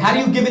 And how do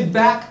you give it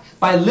back?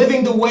 By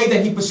living the way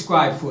that He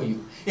prescribed for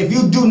you. If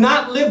you do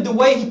not live the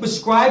way He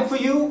prescribed for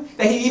you,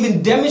 that He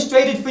even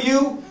demonstrated for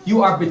you,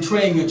 you are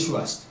betraying your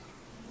trust.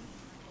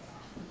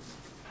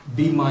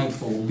 Be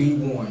mindful, be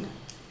warned.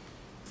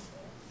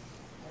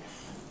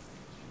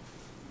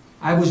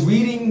 I was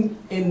reading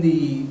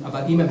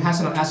about Imam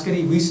Hassan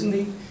al-Askari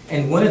recently,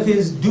 and one of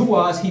his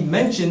du'as, he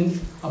mentioned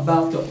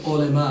about the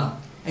ulama.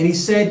 And he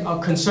said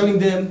concerning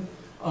them,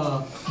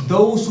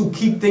 those who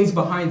keep things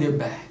behind their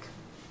back.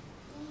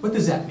 What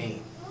does that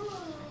mean?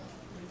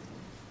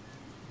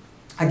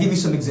 I'll give you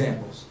some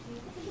examples.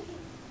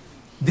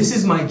 This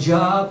is my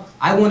job.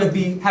 I want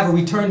to have a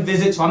return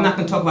visit, so I'm not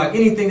going to talk about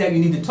anything that you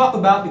need to talk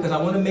about because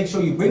I want to make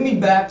sure you bring me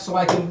back so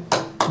I can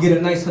get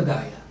a nice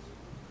hadayah.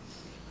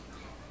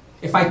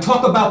 If I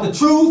talk about the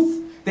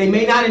truth, they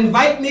may not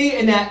invite me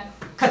and that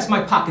cuts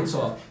my pockets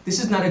off. This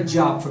is not a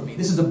job for me.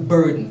 This is a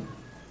burden.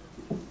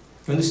 You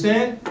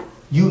understand?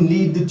 You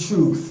need the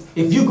truth.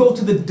 If you go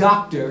to the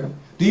doctor,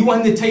 do you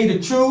want him to tell you the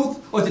truth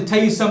or to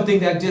tell you something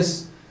that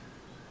just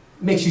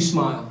makes you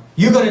smile?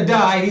 You're going to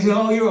die. He's going,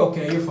 oh, you're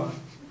okay. You're fine.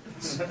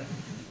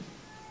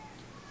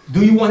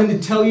 Do you want him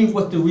to tell you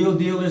what the real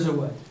deal is or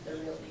what?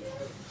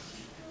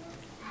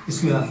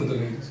 Bismillah for the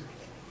ladies.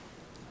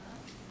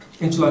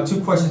 Inshallah,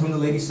 2 questions from the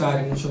ladies'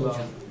 side, and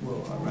inshallah, we'll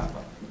wrap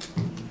up.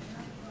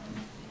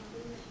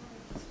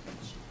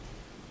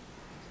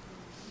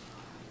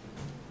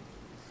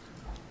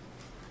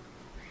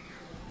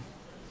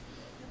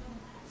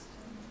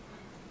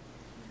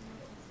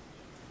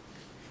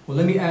 Well,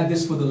 let me add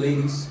this for the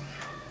ladies.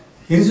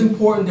 It is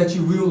important that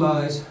you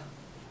realize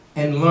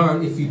and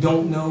learn, if you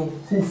don't know,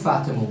 who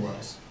Fatima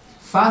was.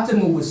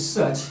 Fatima was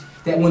such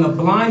that when a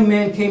blind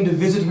man came to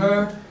visit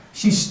her,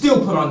 she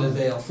still put on the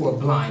veil for a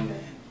blind man.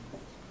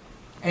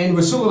 And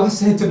Rasulullah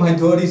said to my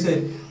daughter, he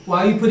said,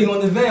 why are you putting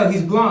on the veil?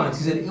 He's blind.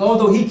 He said,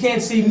 although he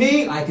can't see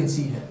me, I can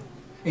see him.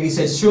 And he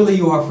said, surely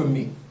you are from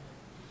me.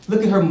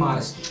 Look at her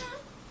modesty.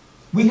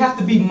 We have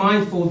to be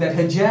mindful that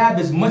hijab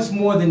is much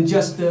more than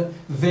just the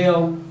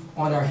veil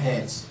on our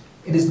heads.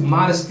 It is the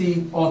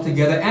modesty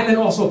altogether, and it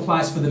also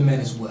applies for the men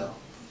as well.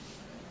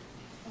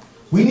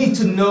 We need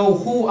to know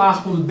who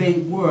Ahlul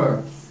Bayt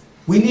were.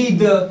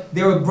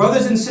 There are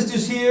brothers and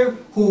sisters here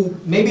who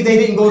maybe they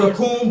didn't go to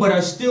Qum but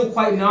are still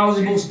quite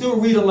knowledgeable, still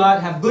read a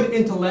lot, have good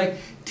intellect.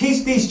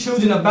 Teach these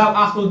children about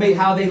Ahlul Bayt,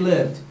 how they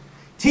lived.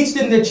 Teach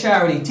them their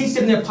charity, teach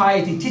them their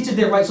piety, teach them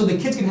their rights so the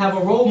kids can have a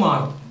role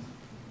model.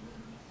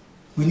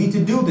 We need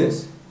to do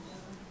this.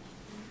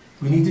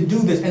 We need to do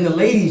this. And the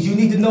ladies, you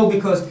need to know,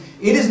 because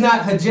it is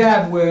not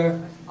hijab where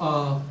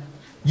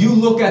you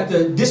look at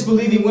the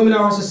disbelieving women in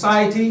our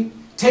society,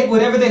 take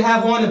whatever they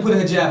have on and put a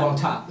hijab on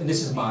top. And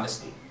this is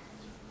modesty.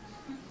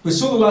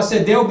 Rasulullah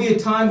said there will be a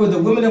time where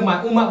the women of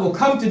my ummah will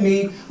come to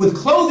me with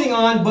clothing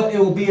on, but it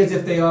will be as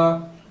if they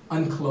are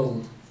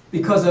unclothed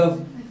because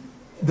of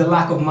the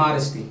lack of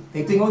modesty.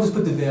 They think, oh, just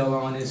put the veil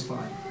on, it's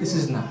fine. This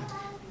is not.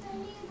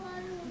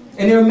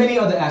 And there are many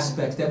other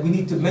aspects that we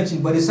need to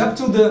mention, but it's up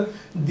to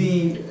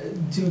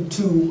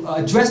to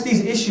address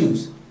these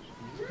issues.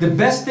 The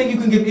best thing you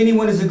can give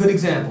anyone is a good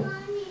example.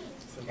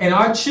 And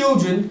our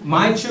children,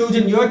 my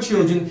children, your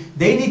children,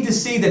 they need to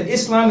see that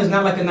Islam is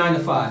not like a 9 to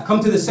 5. Come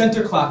to the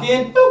center, clock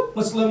in, boop,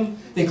 Muslim,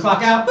 then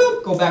clock out,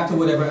 boop, go back to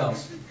whatever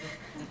else.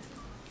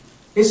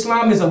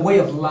 Islam is a way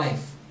of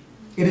life.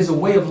 It is a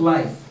way of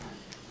life.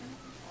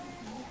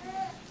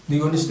 Do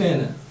you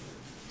understand that?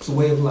 It's a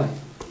way of life.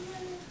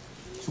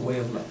 It's a way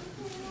of life.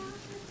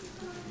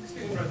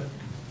 Excuse me, brother.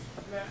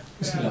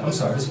 Bismillah. I'm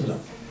sorry, Bismillah.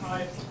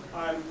 Hi.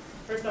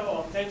 First of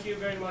all, thank you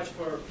very much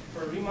for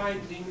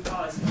reminding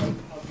us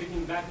of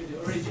getting back to the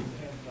origin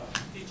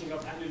and teaching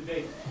of Ahlul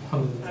Bayt.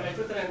 And I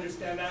totally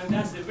understand that, and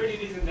that's the very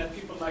reason that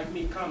people like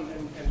me come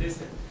and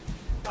listen.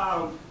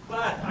 But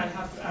I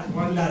have to add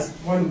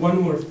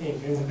one more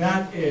thing, and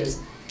that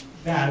is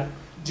that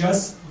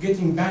just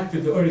getting back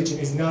to the origin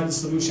is not the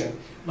solution.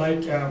 Like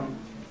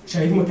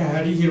Shahid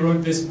Mutahari, he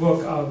wrote this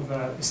book of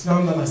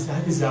Islam wa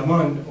Maslahat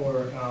al-Zaman,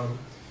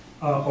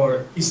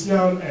 or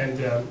Islam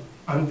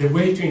and the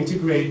way to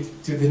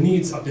integrate to the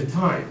needs of the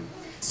time.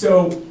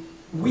 So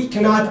we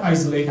cannot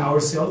isolate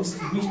ourselves.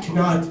 We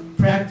cannot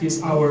practice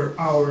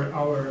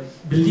our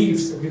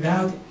beliefs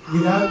without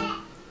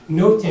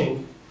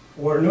noting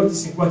or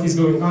noticing what is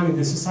going on in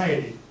the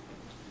society.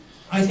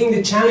 I think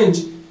the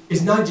challenge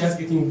is not just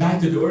getting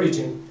back to the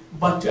origin,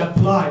 but to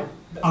apply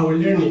our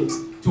learnings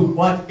to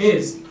what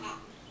is,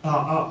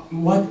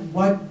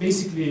 what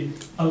basically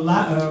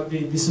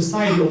the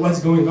society, or what's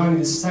going on in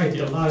the society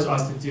allows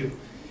us to do.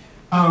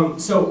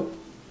 So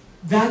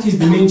that is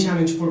the main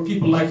challenge for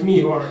people like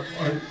me who are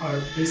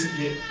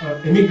basically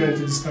immigrant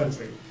to this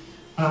country.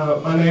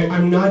 And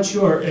I'm not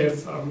sure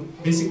if,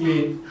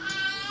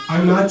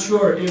 I'm not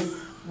sure if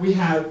we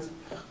have,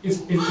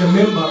 if the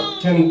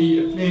member can be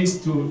a place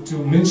to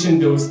mention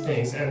those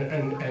things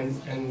and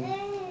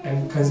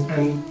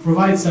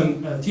provide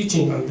some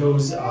teaching on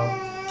those,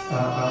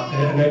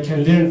 and I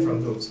can learn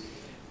from those.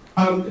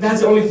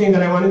 That's the only thing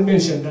that I wanted to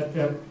mention,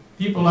 that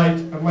people like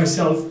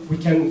myself, we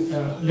can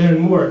learn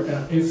more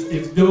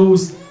if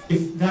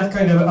that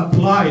kind of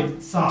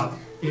applied thought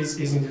is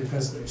into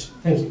consideration.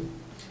 Thank you.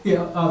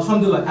 Yeah,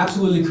 alhamdulillah,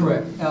 absolutely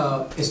correct.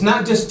 It's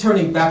not just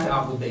turning back to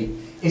Ahlul Bayt,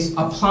 it's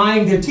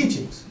applying their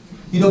teachings.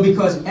 You know,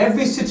 because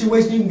every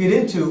situation you can get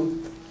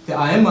into, the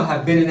IABA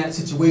have been in that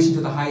situation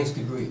to the highest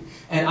degree.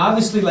 And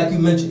obviously, like you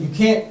mentioned, you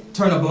can't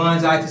turn a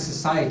blind eye to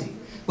society.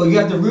 But you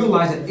have to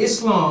realize that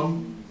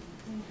Islam,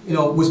 you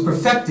know, was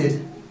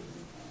perfected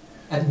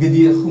at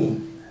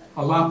Bidiyahum.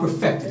 Allah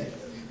perfected it.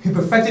 He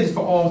perfected it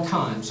for all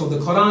time. So the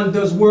Quran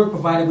does work,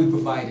 provided we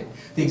provide it.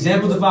 The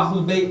examples of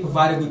Ahlul Bayt,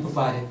 provided we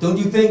provide it. Don't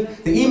you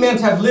think? The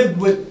Imams have lived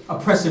with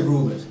oppressive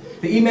rulers.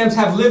 The Imams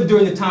have lived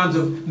during the times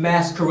of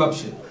mass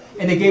corruption.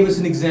 And they gave us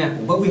an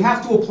example. But we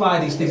have to apply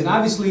these things. And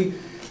obviously,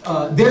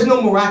 there's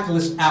no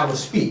miraculous hour of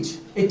speech.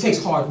 It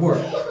takes hard work.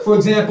 For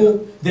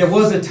example, there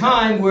was a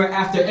time where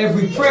after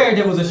every prayer,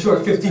 there was a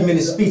short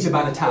 15-minute speech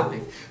about a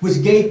topic,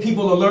 which gave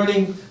people a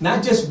learning,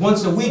 not just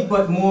once a week,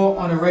 but more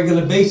on a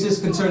regular basis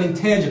concerning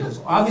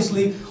tangibles.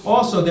 Obviously,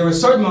 also, there are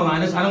certain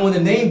maligners, I don't want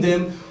to name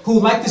them, who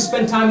like to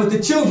spend time with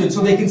the children so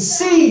they can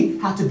see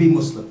how to be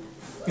Muslim.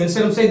 You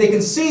understand what I'm saying? They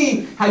can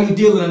see how you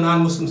deal in a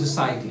non-Muslim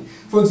society.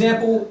 For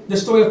example, the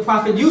story of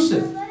Prophet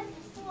Yusuf.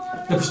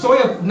 The story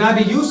of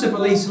Nabi Yusuf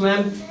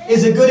ﷺ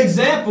is a good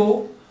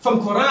example from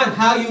Quran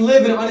how you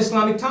live in an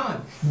un-Islamic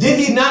time. Did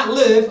he not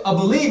live a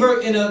believer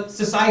in a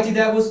society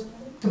that was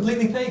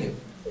completely pagan?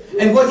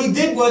 And what he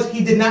did was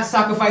he did not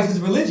sacrifice his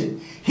religion.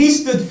 He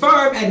stood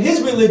firm and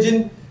his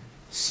religion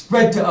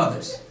spread to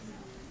others.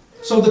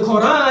 So the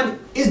Quran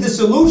is the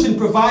solution,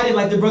 provided,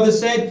 like the brother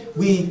said,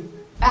 we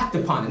act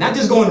upon it. Not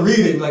just go and read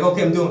it like,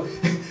 okay, I'm doing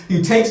it.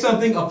 You take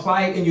something,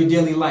 apply it in your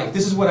daily life.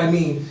 This is what I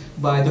mean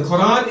by the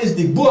Quran is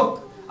the book.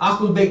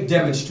 Ahlul Bayt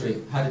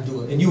demonstrate how to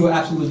do it. And you were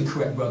absolutely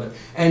correct, brother.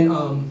 And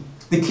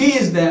the key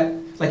is that,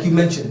 like you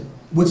mentioned,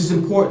 which is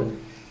important.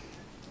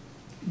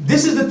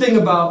 This is the thing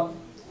about,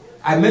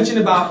 I mentioned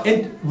about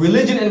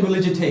religion and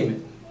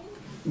religiotainment.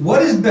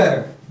 What is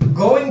better,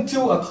 going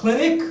to a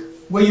clinic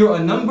where you're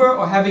a number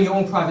or having your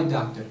own private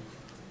doctor?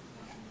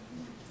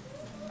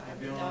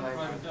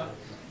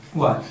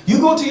 Why? You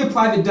go to your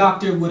private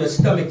doctor with a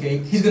stomach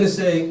ache, he's going to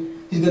say,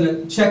 he's going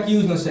to check you,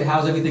 he's going to say,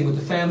 how's everything with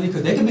the family?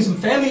 Because there could be some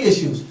family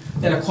issues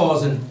that are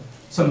causing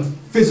some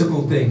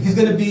physical thing. He's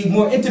going to be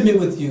more intimate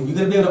with you. You're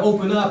going to be able to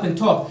open up and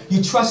talk.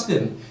 You trust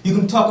him. You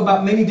can talk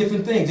about many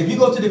different things. If you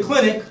go to the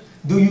clinic,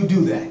 do you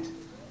do that?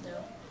 No.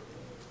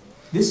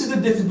 This is the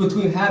difference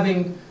between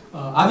having,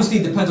 obviously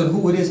it depends on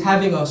who it is,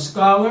 having a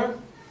scholar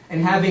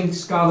and having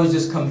scholars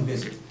just come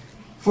visit.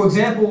 For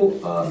example,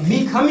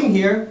 me coming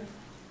here,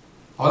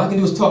 all I can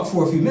do is talk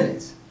for a few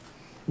minutes.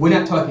 We're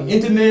not talking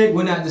intimate,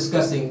 we're not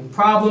discussing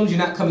problems, you're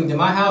not coming to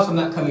my house, I'm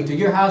not coming to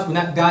your house, we're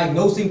not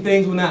diagnosing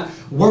things, we're not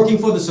working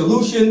for the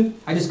solution.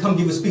 I just come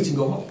give a speech and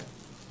go home.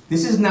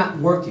 This is not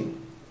working.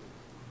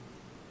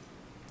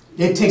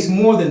 It takes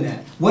more than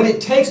that. What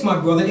it takes, my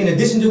brother, in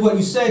addition to what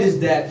you said,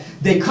 is that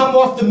they come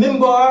off the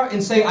minbar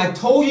and say, I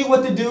told you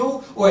what to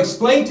do, or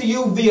explain to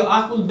you via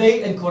Ahlul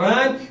Bayt and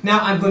Quran, now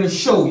I'm going to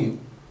show you.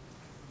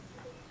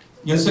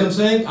 You understand what I'm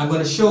saying? I'm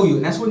going to show you.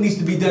 And that's what needs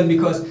to be done,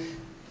 because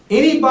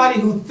anybody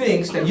who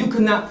thinks that you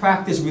cannot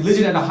practice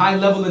religion at a high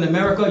level in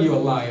America, you're a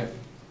liar.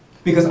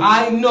 Because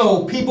I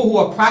know people who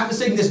are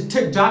practicing this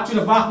doctrine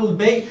of Ahlul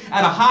Bayt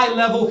at a high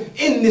level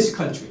in this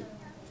country.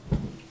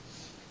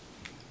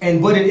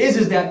 And what it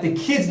is that the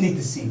kids need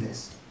to see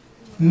this.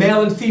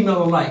 Male and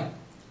female alike.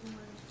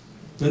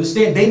 You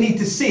understand? They need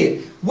to see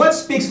it. What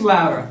speaks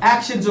louder,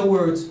 actions or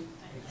words?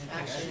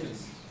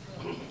 Actions.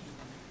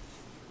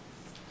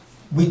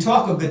 We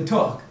talk a good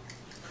talk.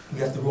 We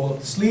have to roll up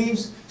the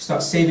sleeves,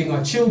 start saving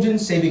our children,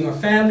 saving our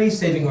families,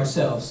 saving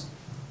ourselves.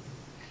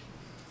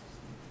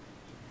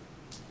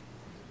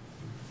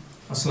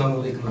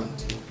 Assalamu alaikum wa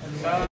rahmatullah.